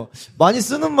모르시더라고요. 많이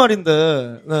쓰는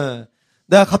말인데, 네.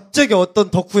 내가 갑자기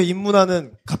어떤 덕후에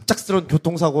입문하는 갑작스러운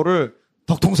교통사고를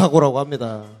덕통사고라고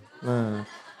합니다. 네.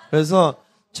 그래서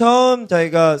처음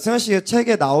저희가 승아 씨의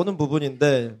책에 나오는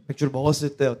부분인데, 맥주를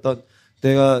먹었을 때 어떤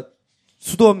내가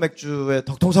수도원 맥주에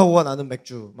덕통사고가 나는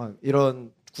맥주, 막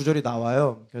이런 구절이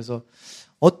나와요. 그래서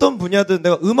어떤 분야든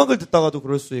내가 음악을 듣다가도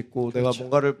그럴 수 있고, 그렇죠. 내가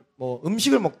뭔가를 뭐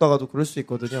음식을 먹다가도 그럴 수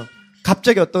있거든요.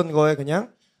 갑자기 어떤 거에 그냥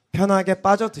편하게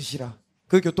빠져 드시라.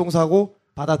 그 교통사고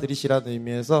받아들이시라는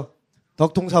의미에서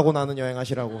덕통사고 나는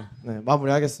여행하시라고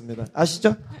마무리하겠습니다.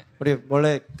 아시죠? 우리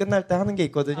원래 끝날 때 하는 게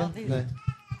있거든요. 네.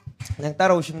 그냥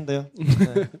따라오시면 돼요.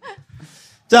 네.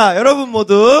 자, 여러분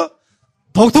모두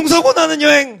덕통사고 나는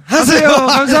여행 하세요.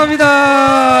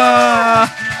 감사합니다.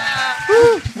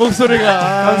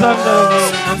 목소리가 감사합니다, 여러분.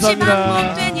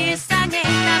 감사합니다.